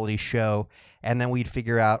reality show, and then we'd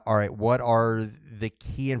figure out, all right, what's the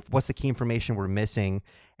key information we're missing,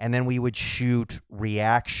 and then we would shoot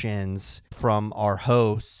reactions from our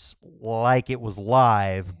hosts like it was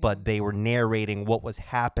live, but they were narrating what was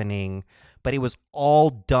happening, but it was all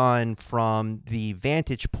done from the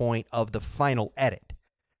vantage point of the final edit.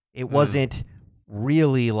 It wasn't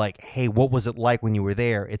really like, hey, what was it like when you were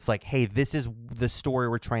there? It's like, hey, this is the story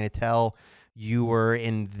we're trying to tell. You were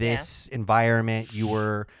in this environment. You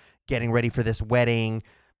were getting ready for this wedding.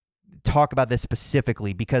 Talk about this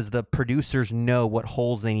specifically, because the producers know what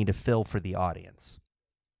holes they need to fill for the audience.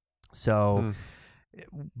 So,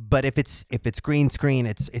 but if it's green screen,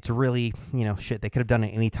 it's really, shit, they could have done it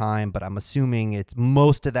any time, but I'm assuming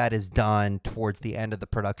most of that is done towards the end of the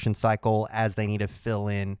production cycle as they need to fill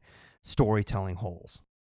in storytelling holes.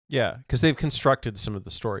 Yeah, because they've constructed some of the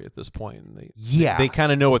story at this point. They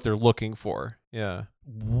kind of know what they're looking for. Yeah,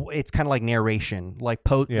 it's kind of like narration, like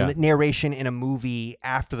narration in a movie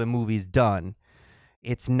after the movie's done.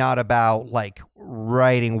 It's not about like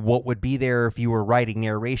writing what would be there if you were writing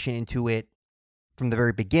narration into it from the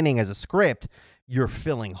very beginning as a script. You're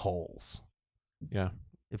filling holes. Yeah,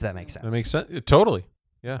 if that makes sense. That makes sense. Totally.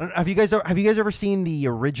 Yeah. Have you guys ever seen the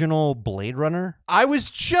original Blade Runner? I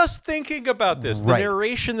was just thinking about this. The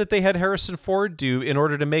narration that they had Harrison Ford do in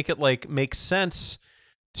order to make it like make sense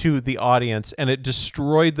to the audience, and it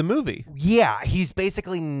destroyed the movie. Yeah, he's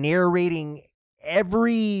basically narrating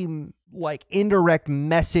every like indirect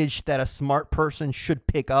message that a smart person should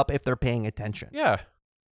pick up if they're paying attention. Yeah.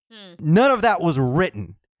 None of that was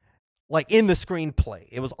written like in the screenplay.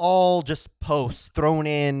 It was all just posts thrown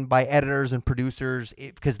in by editors and producers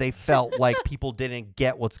because they felt like people didn't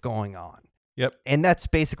get what's going on. Yep. And that's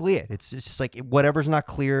basically it. It's just like whatever's not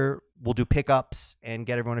clear, we'll do pickups and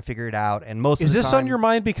get everyone to figure it out. And most is of the this time, on your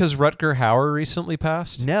mind because Rutger Hauer recently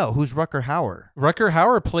passed? No, who's Rutger Hauer? Rutger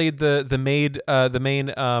Hauer played the main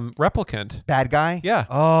replicant. Bad guy? Yeah.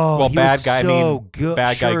 Oh, well, he bad was guy. So I mean, good.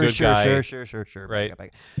 Bad guy, good guy. Sure. Right.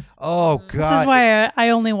 Bad guy. Oh God. This is why I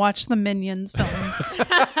only watch the Minions films.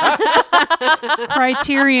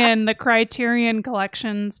 The Criterion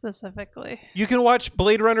collection specifically. You can watch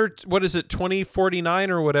Blade Runner. What is it,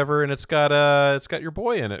 2049 or whatever, and it's got your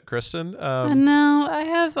boy in it, Kristen. No, I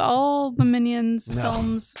have all the Minions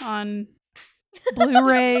films on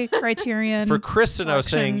Blu-ray, Criterion. For Kristen, I was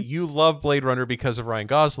saying collection. you love Blade Runner because of Ryan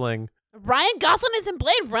Gosling. Ryan Gosling is in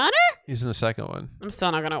Blade Runner? He's in the second one. I'm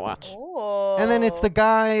still not gonna watch. Oh. And then it's the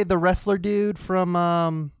guy, the wrestler dude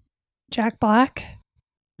from Jack Black.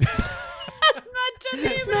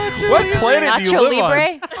 What planet do you Nacho live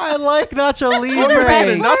Libre? on? I like Nacho Oh, you're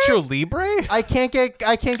Libre. Nacho Libre? I can't get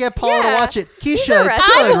Paula to Yeah. watch it. He's Keisha, a it's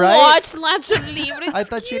wrestler. good, I right? watched Nacho Libre. I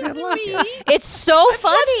thought you didn't Excuse like me. it. It's so watched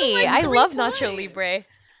funny. it like I 3 love times. Nacho Libre.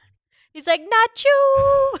 He's like,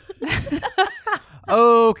 Nacho.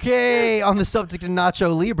 Okay, on the subject of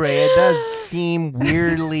Nacho Libre, it does seem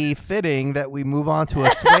weirdly fitting that we move on to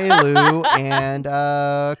Asuelu and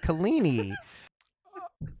Kalini.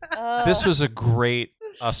 This was a great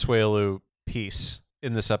Asuelu piece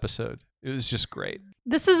in this episode. It was just great.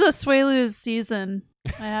 This is Asuelu's season,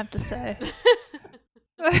 I have to say.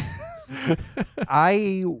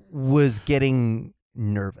 I was getting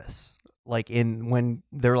nervous. Like when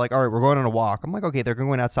they're like, all right, we're going on a walk. I'm like, okay, they're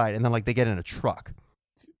going outside. And then like they get in a truck.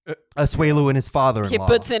 Asuelu and his father-in-law. He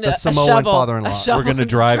puts in the a Samoan shovel. father-in-law. A shovel. We're going to in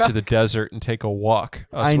the drive to truck. the desert and take a walk.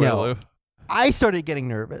 I know. Asuelu. I started getting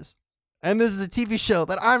nervous. And this is a TV show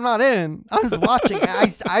that I'm not in. I was watching.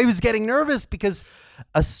 I was getting nervous because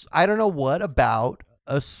I don't know what about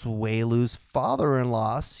Asuelu's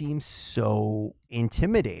father-in-law seems so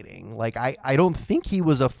intimidating. Like I don't think he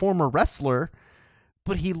was a former wrestler,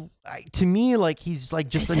 but to me, like he's like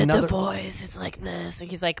just another. The voice. It's like this.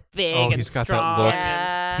 He's like big Oh, and he's got that strong. look.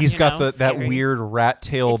 Yeah. He's you got know, that scary. weird rat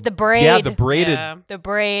tail. It's the braid. Yeah, the braided Yeah. The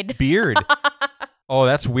braid. beard. Oh,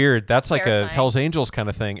 that's weird. That's like a Terrifying. Hell's Angels kind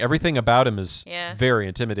of thing. Everything about him is Yeah. very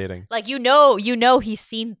intimidating. Like you know he's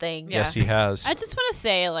seen things. Yeah. Yes, he has. I just want to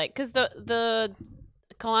say, like, because the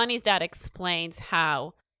Kalani's dad explains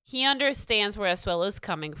how he understands where Asuelu's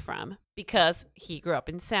coming from because he grew up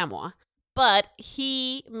in Samoa. But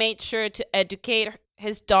he made sure to educate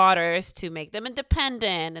his daughters to make them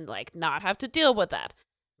independent and like not have to deal with that.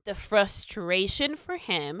 The frustration for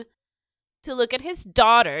him to look at his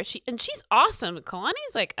daughter, she's awesome.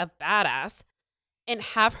 Kalani's like a badass, and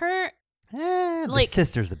have her. The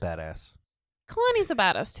sister's a badass. Kalani's a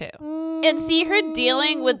badass too, and see her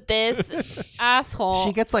dealing with this asshole.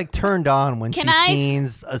 She gets like turned on when she Can I-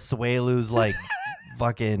 sees Asuelu's like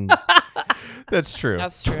fucking That's true.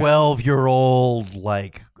 That's true. 12-year-old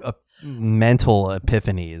like mental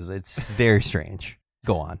epiphanies. It's very strange.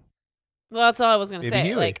 Go on. Well, that's all I was gonna Maybe say.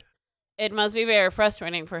 Huey. Like, it must be very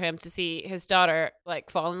frustrating for him to see his daughter like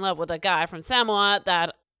fall in love with a guy from Samoa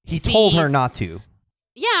that He told her sees- not to.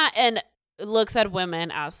 Yeah, and looks at women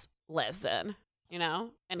as less than, you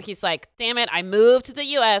know? And he's like, damn it, I moved to the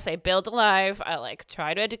US, I built a life, I like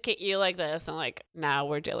try to educate you like this, and like now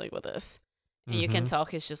we're dealing with this. And you can Mhm. tell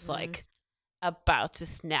he's just like about to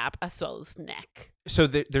snap Asuelu's neck. So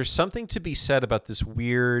there's something to be said about this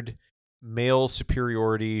weird male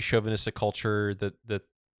superiority chauvinistic culture that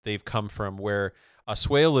they've come from, where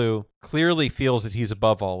Asuelu clearly feels that he's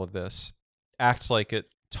above all of this, acts like it,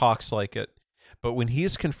 talks like it, but when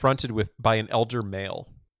he's confronted by an elder male,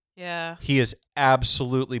 Yeah. he is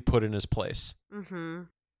absolutely put in his place. Mm-hmm.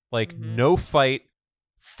 Like, Mhm. no fight,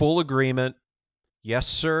 full agreement. Yes,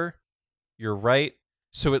 sir. You're right.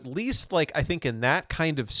 So at least, like, I think in that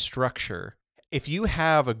kind of structure, if you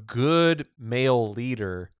have a good male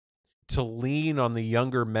leader to lean on the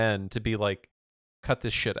younger men to be like, cut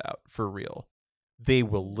this shit out for real, they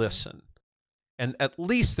will listen. And at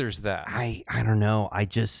least there's that. I don't know. I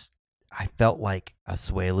felt like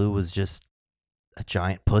Asuelu was just a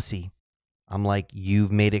giant pussy. I'm like,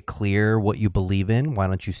 you've made it clear what you believe in. Why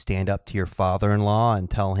don't you stand up to your father-in-law and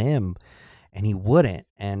tell him? And he wouldn't.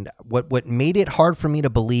 And what made it hard for me to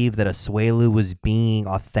believe that Asuelu was being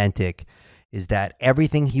authentic is that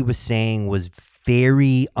everything he was saying was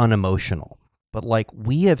very unemotional. But like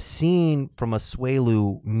we have seen from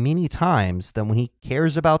Asuelu many times that when he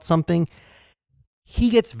cares about something, he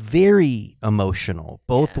gets very emotional,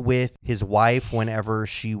 both with his wife whenever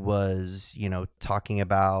she was, talking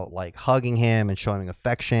about like hugging him and showing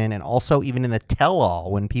affection, and also even in the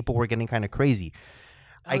tell-all when people were getting kind of crazy.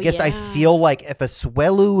 I guess I feel like if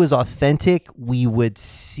Asuelu was authentic, we would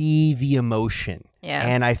see the emotion. Yeah.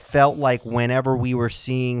 And I felt like whenever we were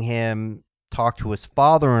seeing him talk to his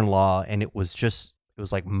father-in-law and it was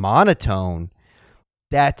like monotone,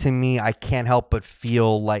 that to me, I can't help but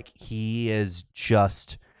feel like he is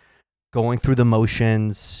just going through the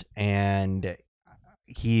motions, and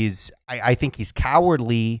I think he's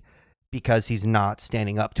cowardly because he's not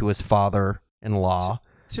standing up to his father-in-law.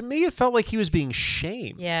 To me, it felt like he was being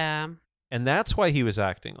shamed. Yeah. And that's why he was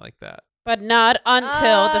acting like that. But not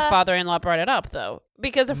until the father-in-law brought it up, though.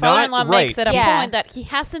 Because the father-in-law makes it a point that he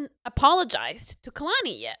hasn't apologized to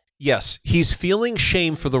Kalani yet. Yes, he's feeling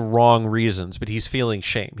shame for the wrong reasons, but he's feeling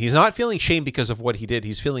shame. He's not feeling shame because of what he did.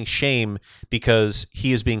 He's feeling shame because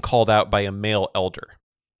he is being called out by a male elder.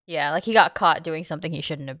 Yeah, like he got caught doing something he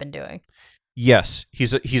shouldn't have been doing. Yes,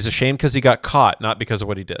 he's ashamed because he got caught, not because of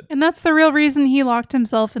what he did. And that's the real reason he locked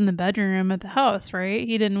himself in the bedroom at the house, right?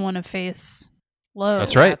 He didn't want to face Lo.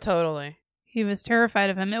 That's right. Yeah, totally. He was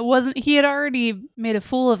terrified of him. He had already made a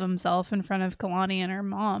fool of himself in front of Kalani and her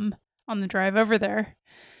mom on the drive over there.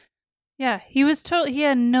 Yeah, he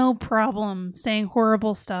had no problem saying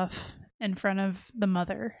horrible stuff in front of the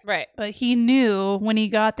mother. Right. But he knew when he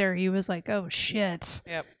got there, he was like, oh shit.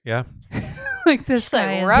 Yep. Yeah. Like this Just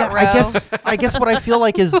like, guy I guess what I feel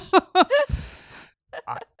like is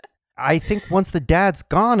I think once the dad's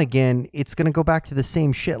gone again, it's gonna go back to the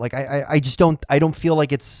same shit. Like I don't feel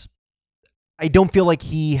like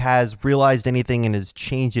he has realized anything and has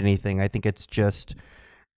changed anything. I think it's just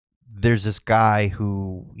there's this guy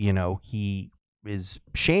who, he is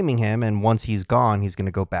shaming him, and once he's gone, he's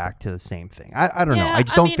gonna go back to the same thing. I don't know. Yeah, I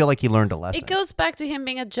just don't feel like he learned a lesson. It goes back to him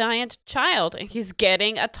being a giant child and he's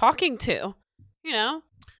getting a talking to, Yeah.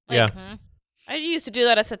 I used to do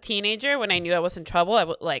that as a teenager. When I knew I was in trouble, I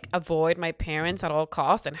would like avoid my parents at all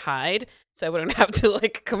costs and hide so I wouldn't have to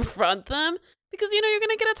like confront them because, you're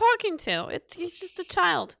going to get a talking to. He's just a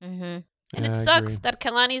child. Mm-hmm. And Yeah, it I sucks agree. that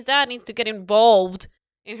Kalani's dad needs to get involved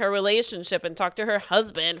in her relationship and talk to her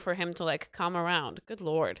husband for him to like come around. Good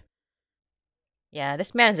Lord. Yeah,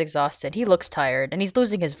 this man is exhausted. He looks tired, and he's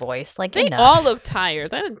losing his voice. Like, They enough. all look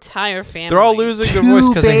tired. That entire family. They're all losing their voice Two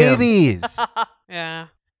because of him. babies. Yeah.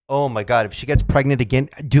 Oh my god! If she gets pregnant again,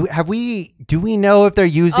 do we know if they're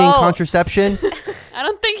using Oh. contraception? I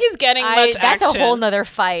don't think he's getting much That's action. a whole nother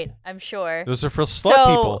fight, I'm sure. Those are for slut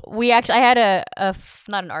people. We actually, I had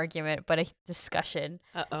not an argument, but a discussion.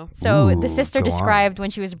 Uh-oh. So Ooh, the sister go on. described when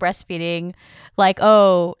she was breastfeeding, like,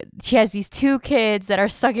 oh, she has these 2 kids that are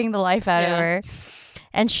sucking the life out of Yeah. her.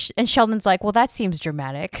 And Sheldon's like, well, that seems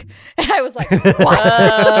dramatic. And I was like, what?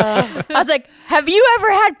 I was like, have you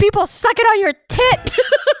ever had people suck it on your tit?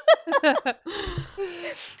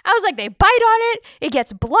 I was like, they bite on it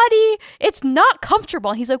gets bloody, it's not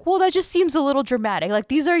comfortable. And he's like, well, that just seems a little dramatic. Like,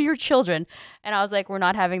 these are your children. And I was like, we're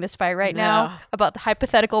not having this fight right now about the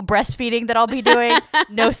hypothetical breastfeeding that I'll be doing.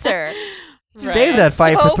 No, sir. Save that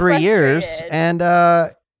fight So for 3 years, frustrated. and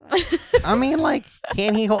I mean, like,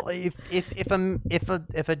 can he hold?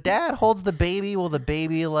 If a dad holds the baby, will the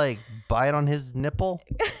baby like bite on his nipple?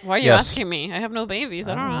 Why are you Yes. asking me? I have no babies.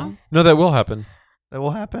 I don't know. No, that will happen. That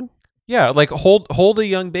will happen. Yeah, like hold a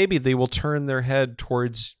young baby, they will turn their head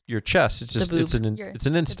towards your chest. It's just boob. it's an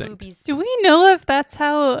The instinct. boobies. Do we know if that's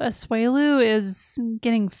how Asuelu is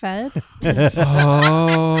getting fed? Is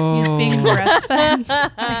Oh, he's being breastfed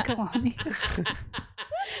by Kalani?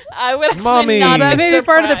 I would actually Mommy. not Is that be maybe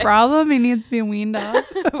part of the surprised. problem? He needs to be weaned off.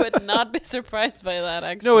 I would not be surprised by that,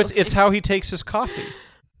 actually. No, it's how he takes his coffee.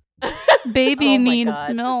 Baby Oh my needs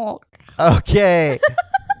God. milk. Okay.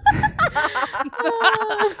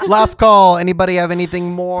 Last call. Anybody have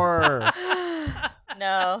anything more?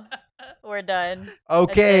 No, we're done.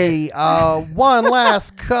 Okay. One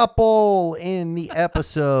last couple in the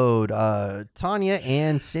episode. Tanya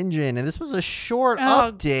and Sinjin, and this was a short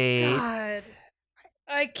update. God.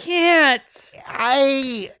 I can't.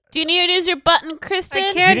 Do you need to use your button, Kristen?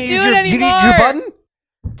 I can't You do need it your- anymore. You need your button?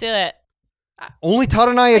 Do it. Only Todd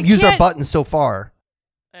and I have I used our can't- buttons so far.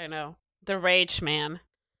 I know. The rage man.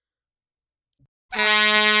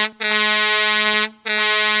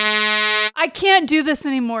 I can't do this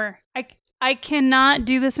anymore. I cannot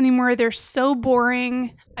do this anymore. They're so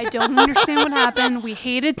boring. I don't understand what happened. We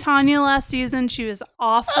hated Tanya last season. She was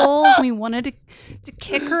awful. We wanted to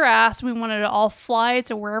kick her ass. We wanted to all fly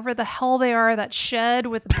to wherever the hell they are, that shed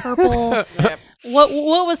with the purple.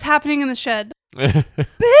 What was happening in the shed?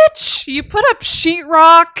 Bitch, you put up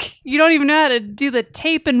sheetrock. You don't even know how to do the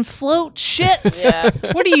tape and float shit. Yeah.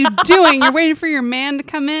 What are you doing? You're waiting for your man to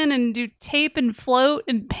come in and do tape and float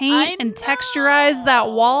and paint I and texturize that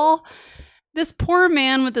wall. This poor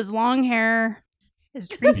man with his long hair, his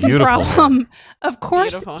drinking Beautiful problem. Of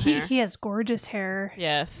course, Beautiful he hair. has gorgeous hair.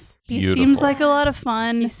 Yes. He Beautiful. seems like a lot of He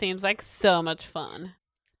fun. seems like so much fun.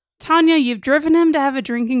 Tanya, you've driven him to have a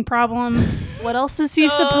drinking problem. What else is he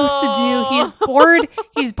supposed to do? He's bored.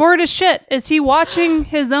 He's bored as shit. Is he watching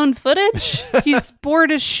his own footage? He's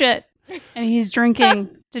bored as shit. And he's drinking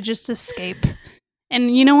to just escape.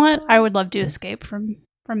 And you know what? I would love to escape from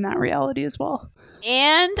that reality as well.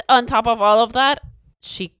 And on top of all of that,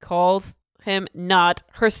 she calls him not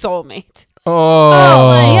her soulmate.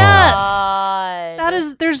 Oh, yes. God. That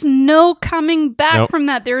is, there's no coming back Nope. from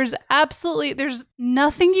that. There's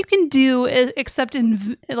nothing you can do except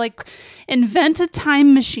invent a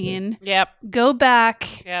time machine, Yep. go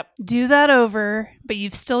back, Yep. do that over, but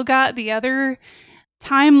you've still got the other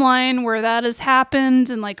timeline where that has happened,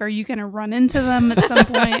 and like, are you going to run into them at some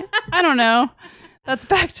point? I don't know. That's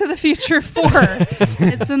Back to the Future 4.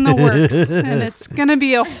 It's in the works, and it's going to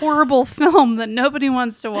be a horrible film that nobody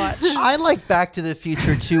wants to watch. I like Back to the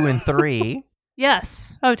Future 2 and 3.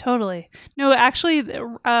 Yes. Oh, totally. No, actually,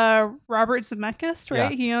 Robert Zemeckis,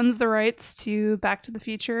 right? Yeah. He owns the rights to Back to the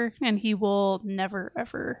Future, and he will never,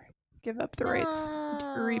 ever give up the rights to do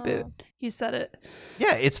a reboot. He said it.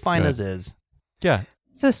 Yeah, it's fine Good. as is. yeah.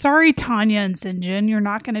 So sorry, Tanya and Sinjin, you're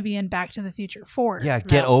not going to be in Back to the Future 4. Yeah,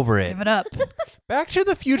 get over it. Give it up. Back to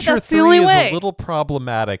the Future That's the 3 only is way. a little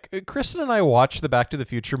problematic. Kristen and I watch the Back to the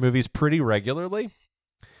Future movies pretty regularly.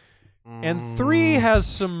 And 3 has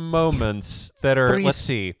some moments that are, Three's let's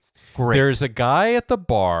see. Great. There's a guy at the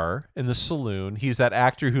bar in the saloon. He's that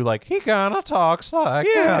actor who, like, he kind of talks like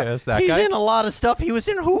Yeah, this. That he's guy. in a lot of stuff. He was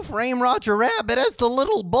in Who Framed Roger Rabbit as the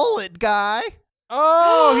little bullet guy.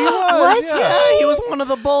 Oh, he was. Yeah. yeah. He was one of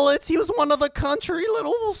the bullets. He was one of the country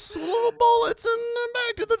little bullets in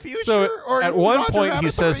Back to the Future. So or at in one Roger point he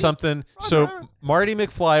Rabbit says 3. something. So Marty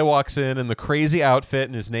McFly walks in the crazy outfit,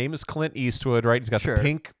 and his name is Clint Eastwood, right? He's got Sure. the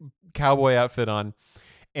pink cowboy outfit on.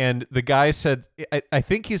 And the guy said, I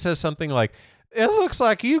think he says something like, "It looks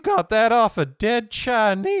like you got that off a dead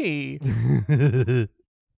Chinese."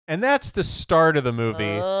 And that's the start of the movie.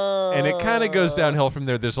 And it kind of goes downhill from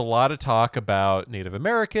there. There's a lot of talk about Native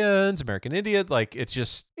Americans, American Indian. Like, it's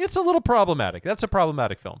a little problematic. That's a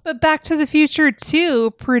problematic film. But Back to the Future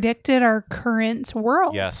 2 predicted our current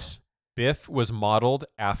world. Yes. Biff was modeled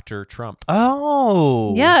after Trump.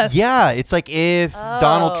 Oh. Yes. Yeah. It's like if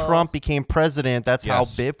Donald Oh. Trump became president, that's Yes.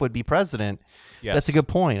 how Biff would be president. Yes. That's a good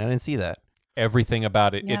point. I didn't see that. Everything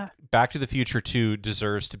about it. Yeah. Back to the Future 2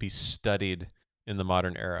 deserves to be studied in the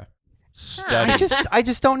modern era. Studied. I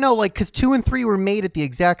just don't know, like, because 2 and 3 were made at the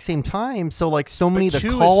exact same time, so like so many of the 2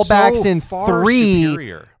 is callbacks so in far 3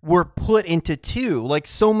 superior. were put into 2. Like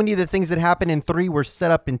so many of the things that happened in 3 were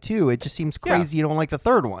set up in 2. It just seems crazy you don't like the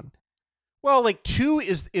third one. Well, like 2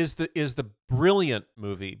 is the brilliant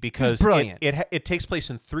movie because brilliant. it takes place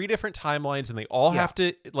in 3 different timelines and they all Yeah. have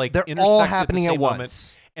to like They're intersect all happening at, the at same once.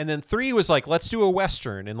 moment. And then 3 was like, let's do a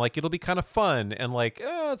Western and like it'll be kind of fun and like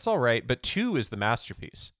it's all right. But 2 is the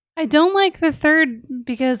masterpiece. I don't like the third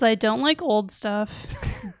because I don't like old stuff.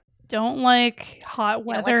 Don't like hot You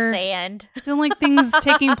know, like weather. sand. Don't like things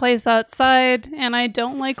taking place outside, and I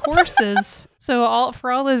don't like horses. So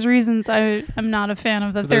for all those reasons, I'm not a fan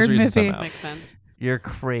of the For those third reasons, I'm movie. out. Makes sense. You're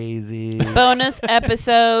crazy. Bonus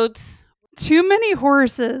episodes. Too many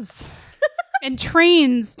horses. And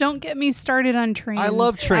trains. Don't get me started on trains. I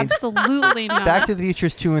love trains. Absolutely not. Back to the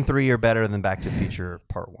Future's 2 and 3 are better than Back to the Future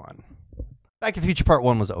Part 1. Back to the Future Part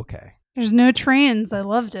 1 was okay. There's no trains. I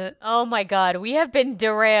loved it. Oh my god, we have been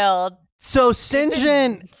derailed So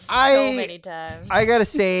Sinjin, so many times. I gotta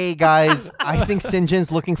say, guys, I think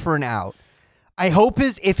Sinjin's looking for an out. I hope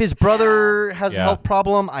if his brother has a Yeah. health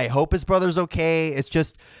problem, I hope his brother's okay. It's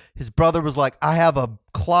just his brother was like, I have a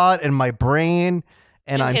clot in my brain,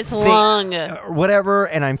 and In I'm his lung. or whatever,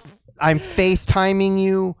 and I'm FaceTiming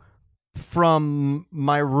you from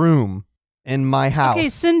my room in my house. Okay,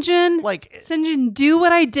 Sinjin. like Sinjin, do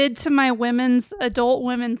what I did to my adult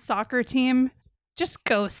women's soccer team. Just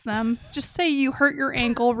ghost them. Just say you hurt your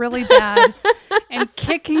ankle really bad, and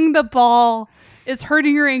kicking the ball is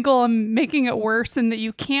hurting your ankle and making it worse, and that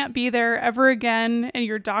you can't be there ever again. And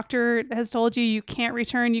your doctor has told you can't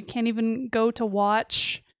return. You can't even go to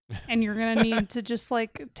watch. And you're gonna need to just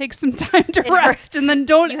like take some time to It rest, and then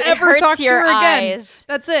don't It ever hurts talk to your her again. eyes.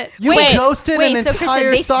 That's it. you Wait, ghosted Wait, an so entire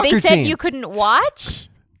Christian, soccer they said team. you couldn't watch?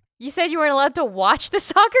 You said you weren't allowed to watch the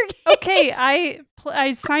soccer game? Okay,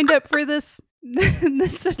 I signed up for this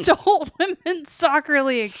this adult women's soccer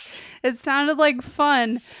league. It sounded like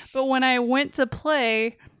fun, but when I went to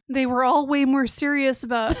play, they were all way more serious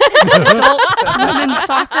about adult women's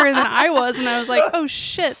soccer than I was, and I was like, "Oh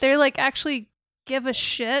shit, they're like actually give a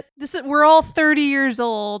shit. We're all 30 years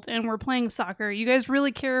old and we're playing soccer. You guys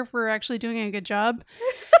really care if we're actually doing a good job?"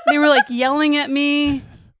 They were like yelling at me.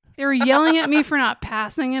 They were yelling at me for not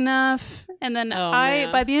passing enough. And then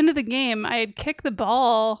man. by the end of the game, I had kicked the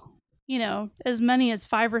ball, as many as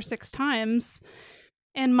 5 or 6 times.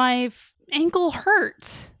 And my ankle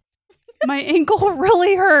hurt. My ankle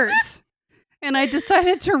really hurt. And I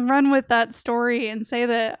decided to run with that story and say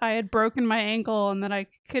that I had broken my ankle and that I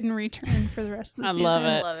couldn't return for the rest of the I season. love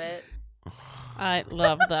it. Love it. I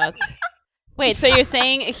love that. Wait, so you're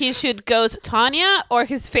saying he should ghost Tanya or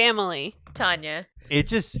his family? Tanya. It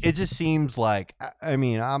just seems like, I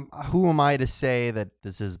mean, who am I to say that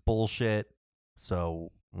this is bullshit?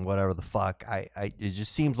 So whatever the fuck, it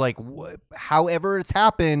just seems like however it's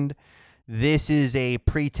happened, this is a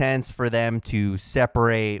pretense for them to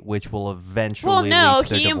separate, which will eventually. Well, no, lead to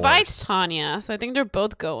their he divorce. invites Tanya, so I think they're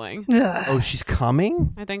both going. Ugh. Oh, she's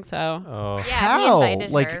coming. I think so. Oh, Yeah, How? he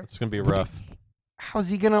invited Like- her. it's gonna be rough. How's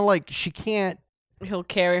he gonna She can't. He'll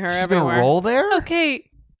carry her She's everywhere. gonna roll there. Okay,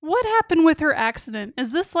 what happened with her accident?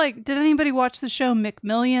 Is this like, did anybody watch the show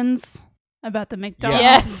McMillions about the McDonald's?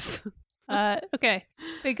 Yes. Okay,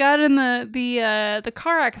 they got in the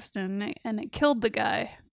car accident and it killed the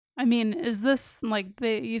guy. I mean, is this like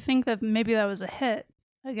you think that maybe that was a hit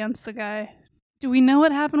against the guy? Do we know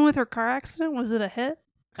what happened with her car accident? Was it a hit?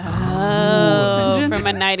 Oh, Sinjin? from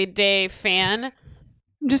a 90-day fan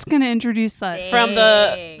I'm just gonna introduce that.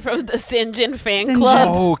 Dang. from the Sinjin fan Sinjin. club.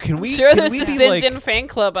 Oh, can we? Sure, can there's we a be Sinjin like, fan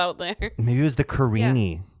club out there. Maybe it was the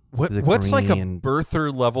Karini. The what's like a Karini and-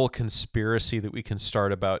 birther level conspiracy that we can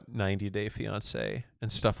start about 90 Day Fiance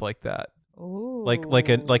and stuff like that? Ooh. Like a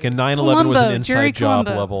 9/11 was an Columbo, inside Jerry job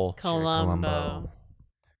Columbo. level. Columbo.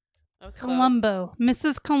 That was close. Columbo,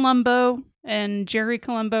 Mrs. Columbo, and Jerry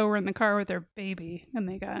Columbo were in the car with their baby, and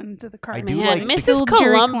they got into the car. I and do they Man, like- killed Mrs.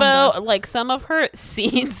 Jerry Columbo, like some of her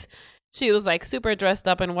scenes, she was like super dressed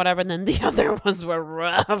up and whatever, and then the other ones were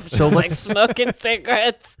rough. So She's, like let's- smoking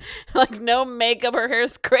cigarettes, like no makeup, her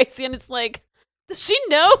hair's crazy, and it's like, does she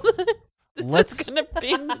know that this Let's- is gonna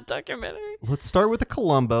be in the documentary? Let's start with the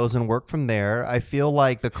Columbos and work from there. I feel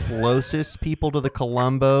like the closest people to the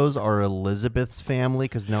Columbos are Elizabeth's family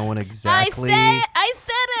because no one exactly. I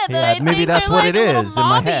said it. That Yeah, I maybe think that's they're what like it a little is in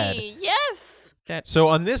my mobby. head. Yes. So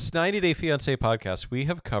on this 90 Day Fiancé podcast, we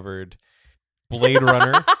have covered Blade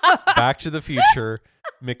Runner, Back to the Future,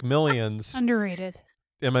 McMillions. Underrated.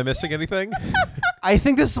 Am I missing anything? I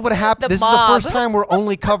think this is what happened. The This mob. is the first time we're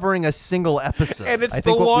only covering a single episode. And it's I the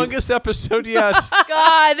think what we- longest episode yet.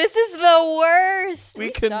 God, this is the worst. We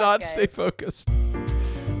suck, cannot stay guys. focused.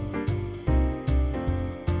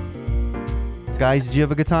 Guys, did you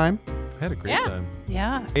have a good time? I had a great Yeah. time.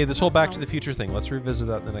 Yeah. Hey, this whole Back to the Future thing, let's revisit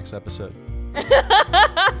that in the next episode.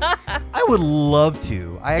 I would love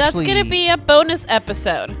to. That's gonna be a bonus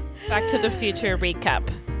episode. Back to the Future recap.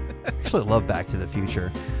 actually love Back to the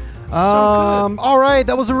Future. So All right,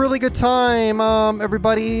 that was a really good time.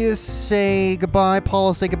 Everybody say goodbye.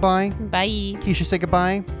 Paula, say goodbye. Bye. Keisha, say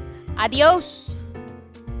goodbye. Adios.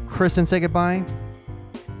 Kristen, say goodbye.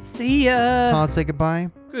 See ya. Todd, say goodbye.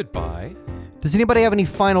 Goodbye. Does anybody have any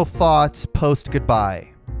final thoughts post goodbye?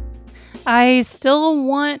 I still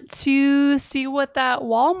want to see what that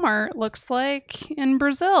Walmart looks like in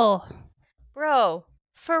Brazil. Bro,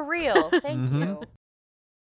 for real. Thank Mhm. you.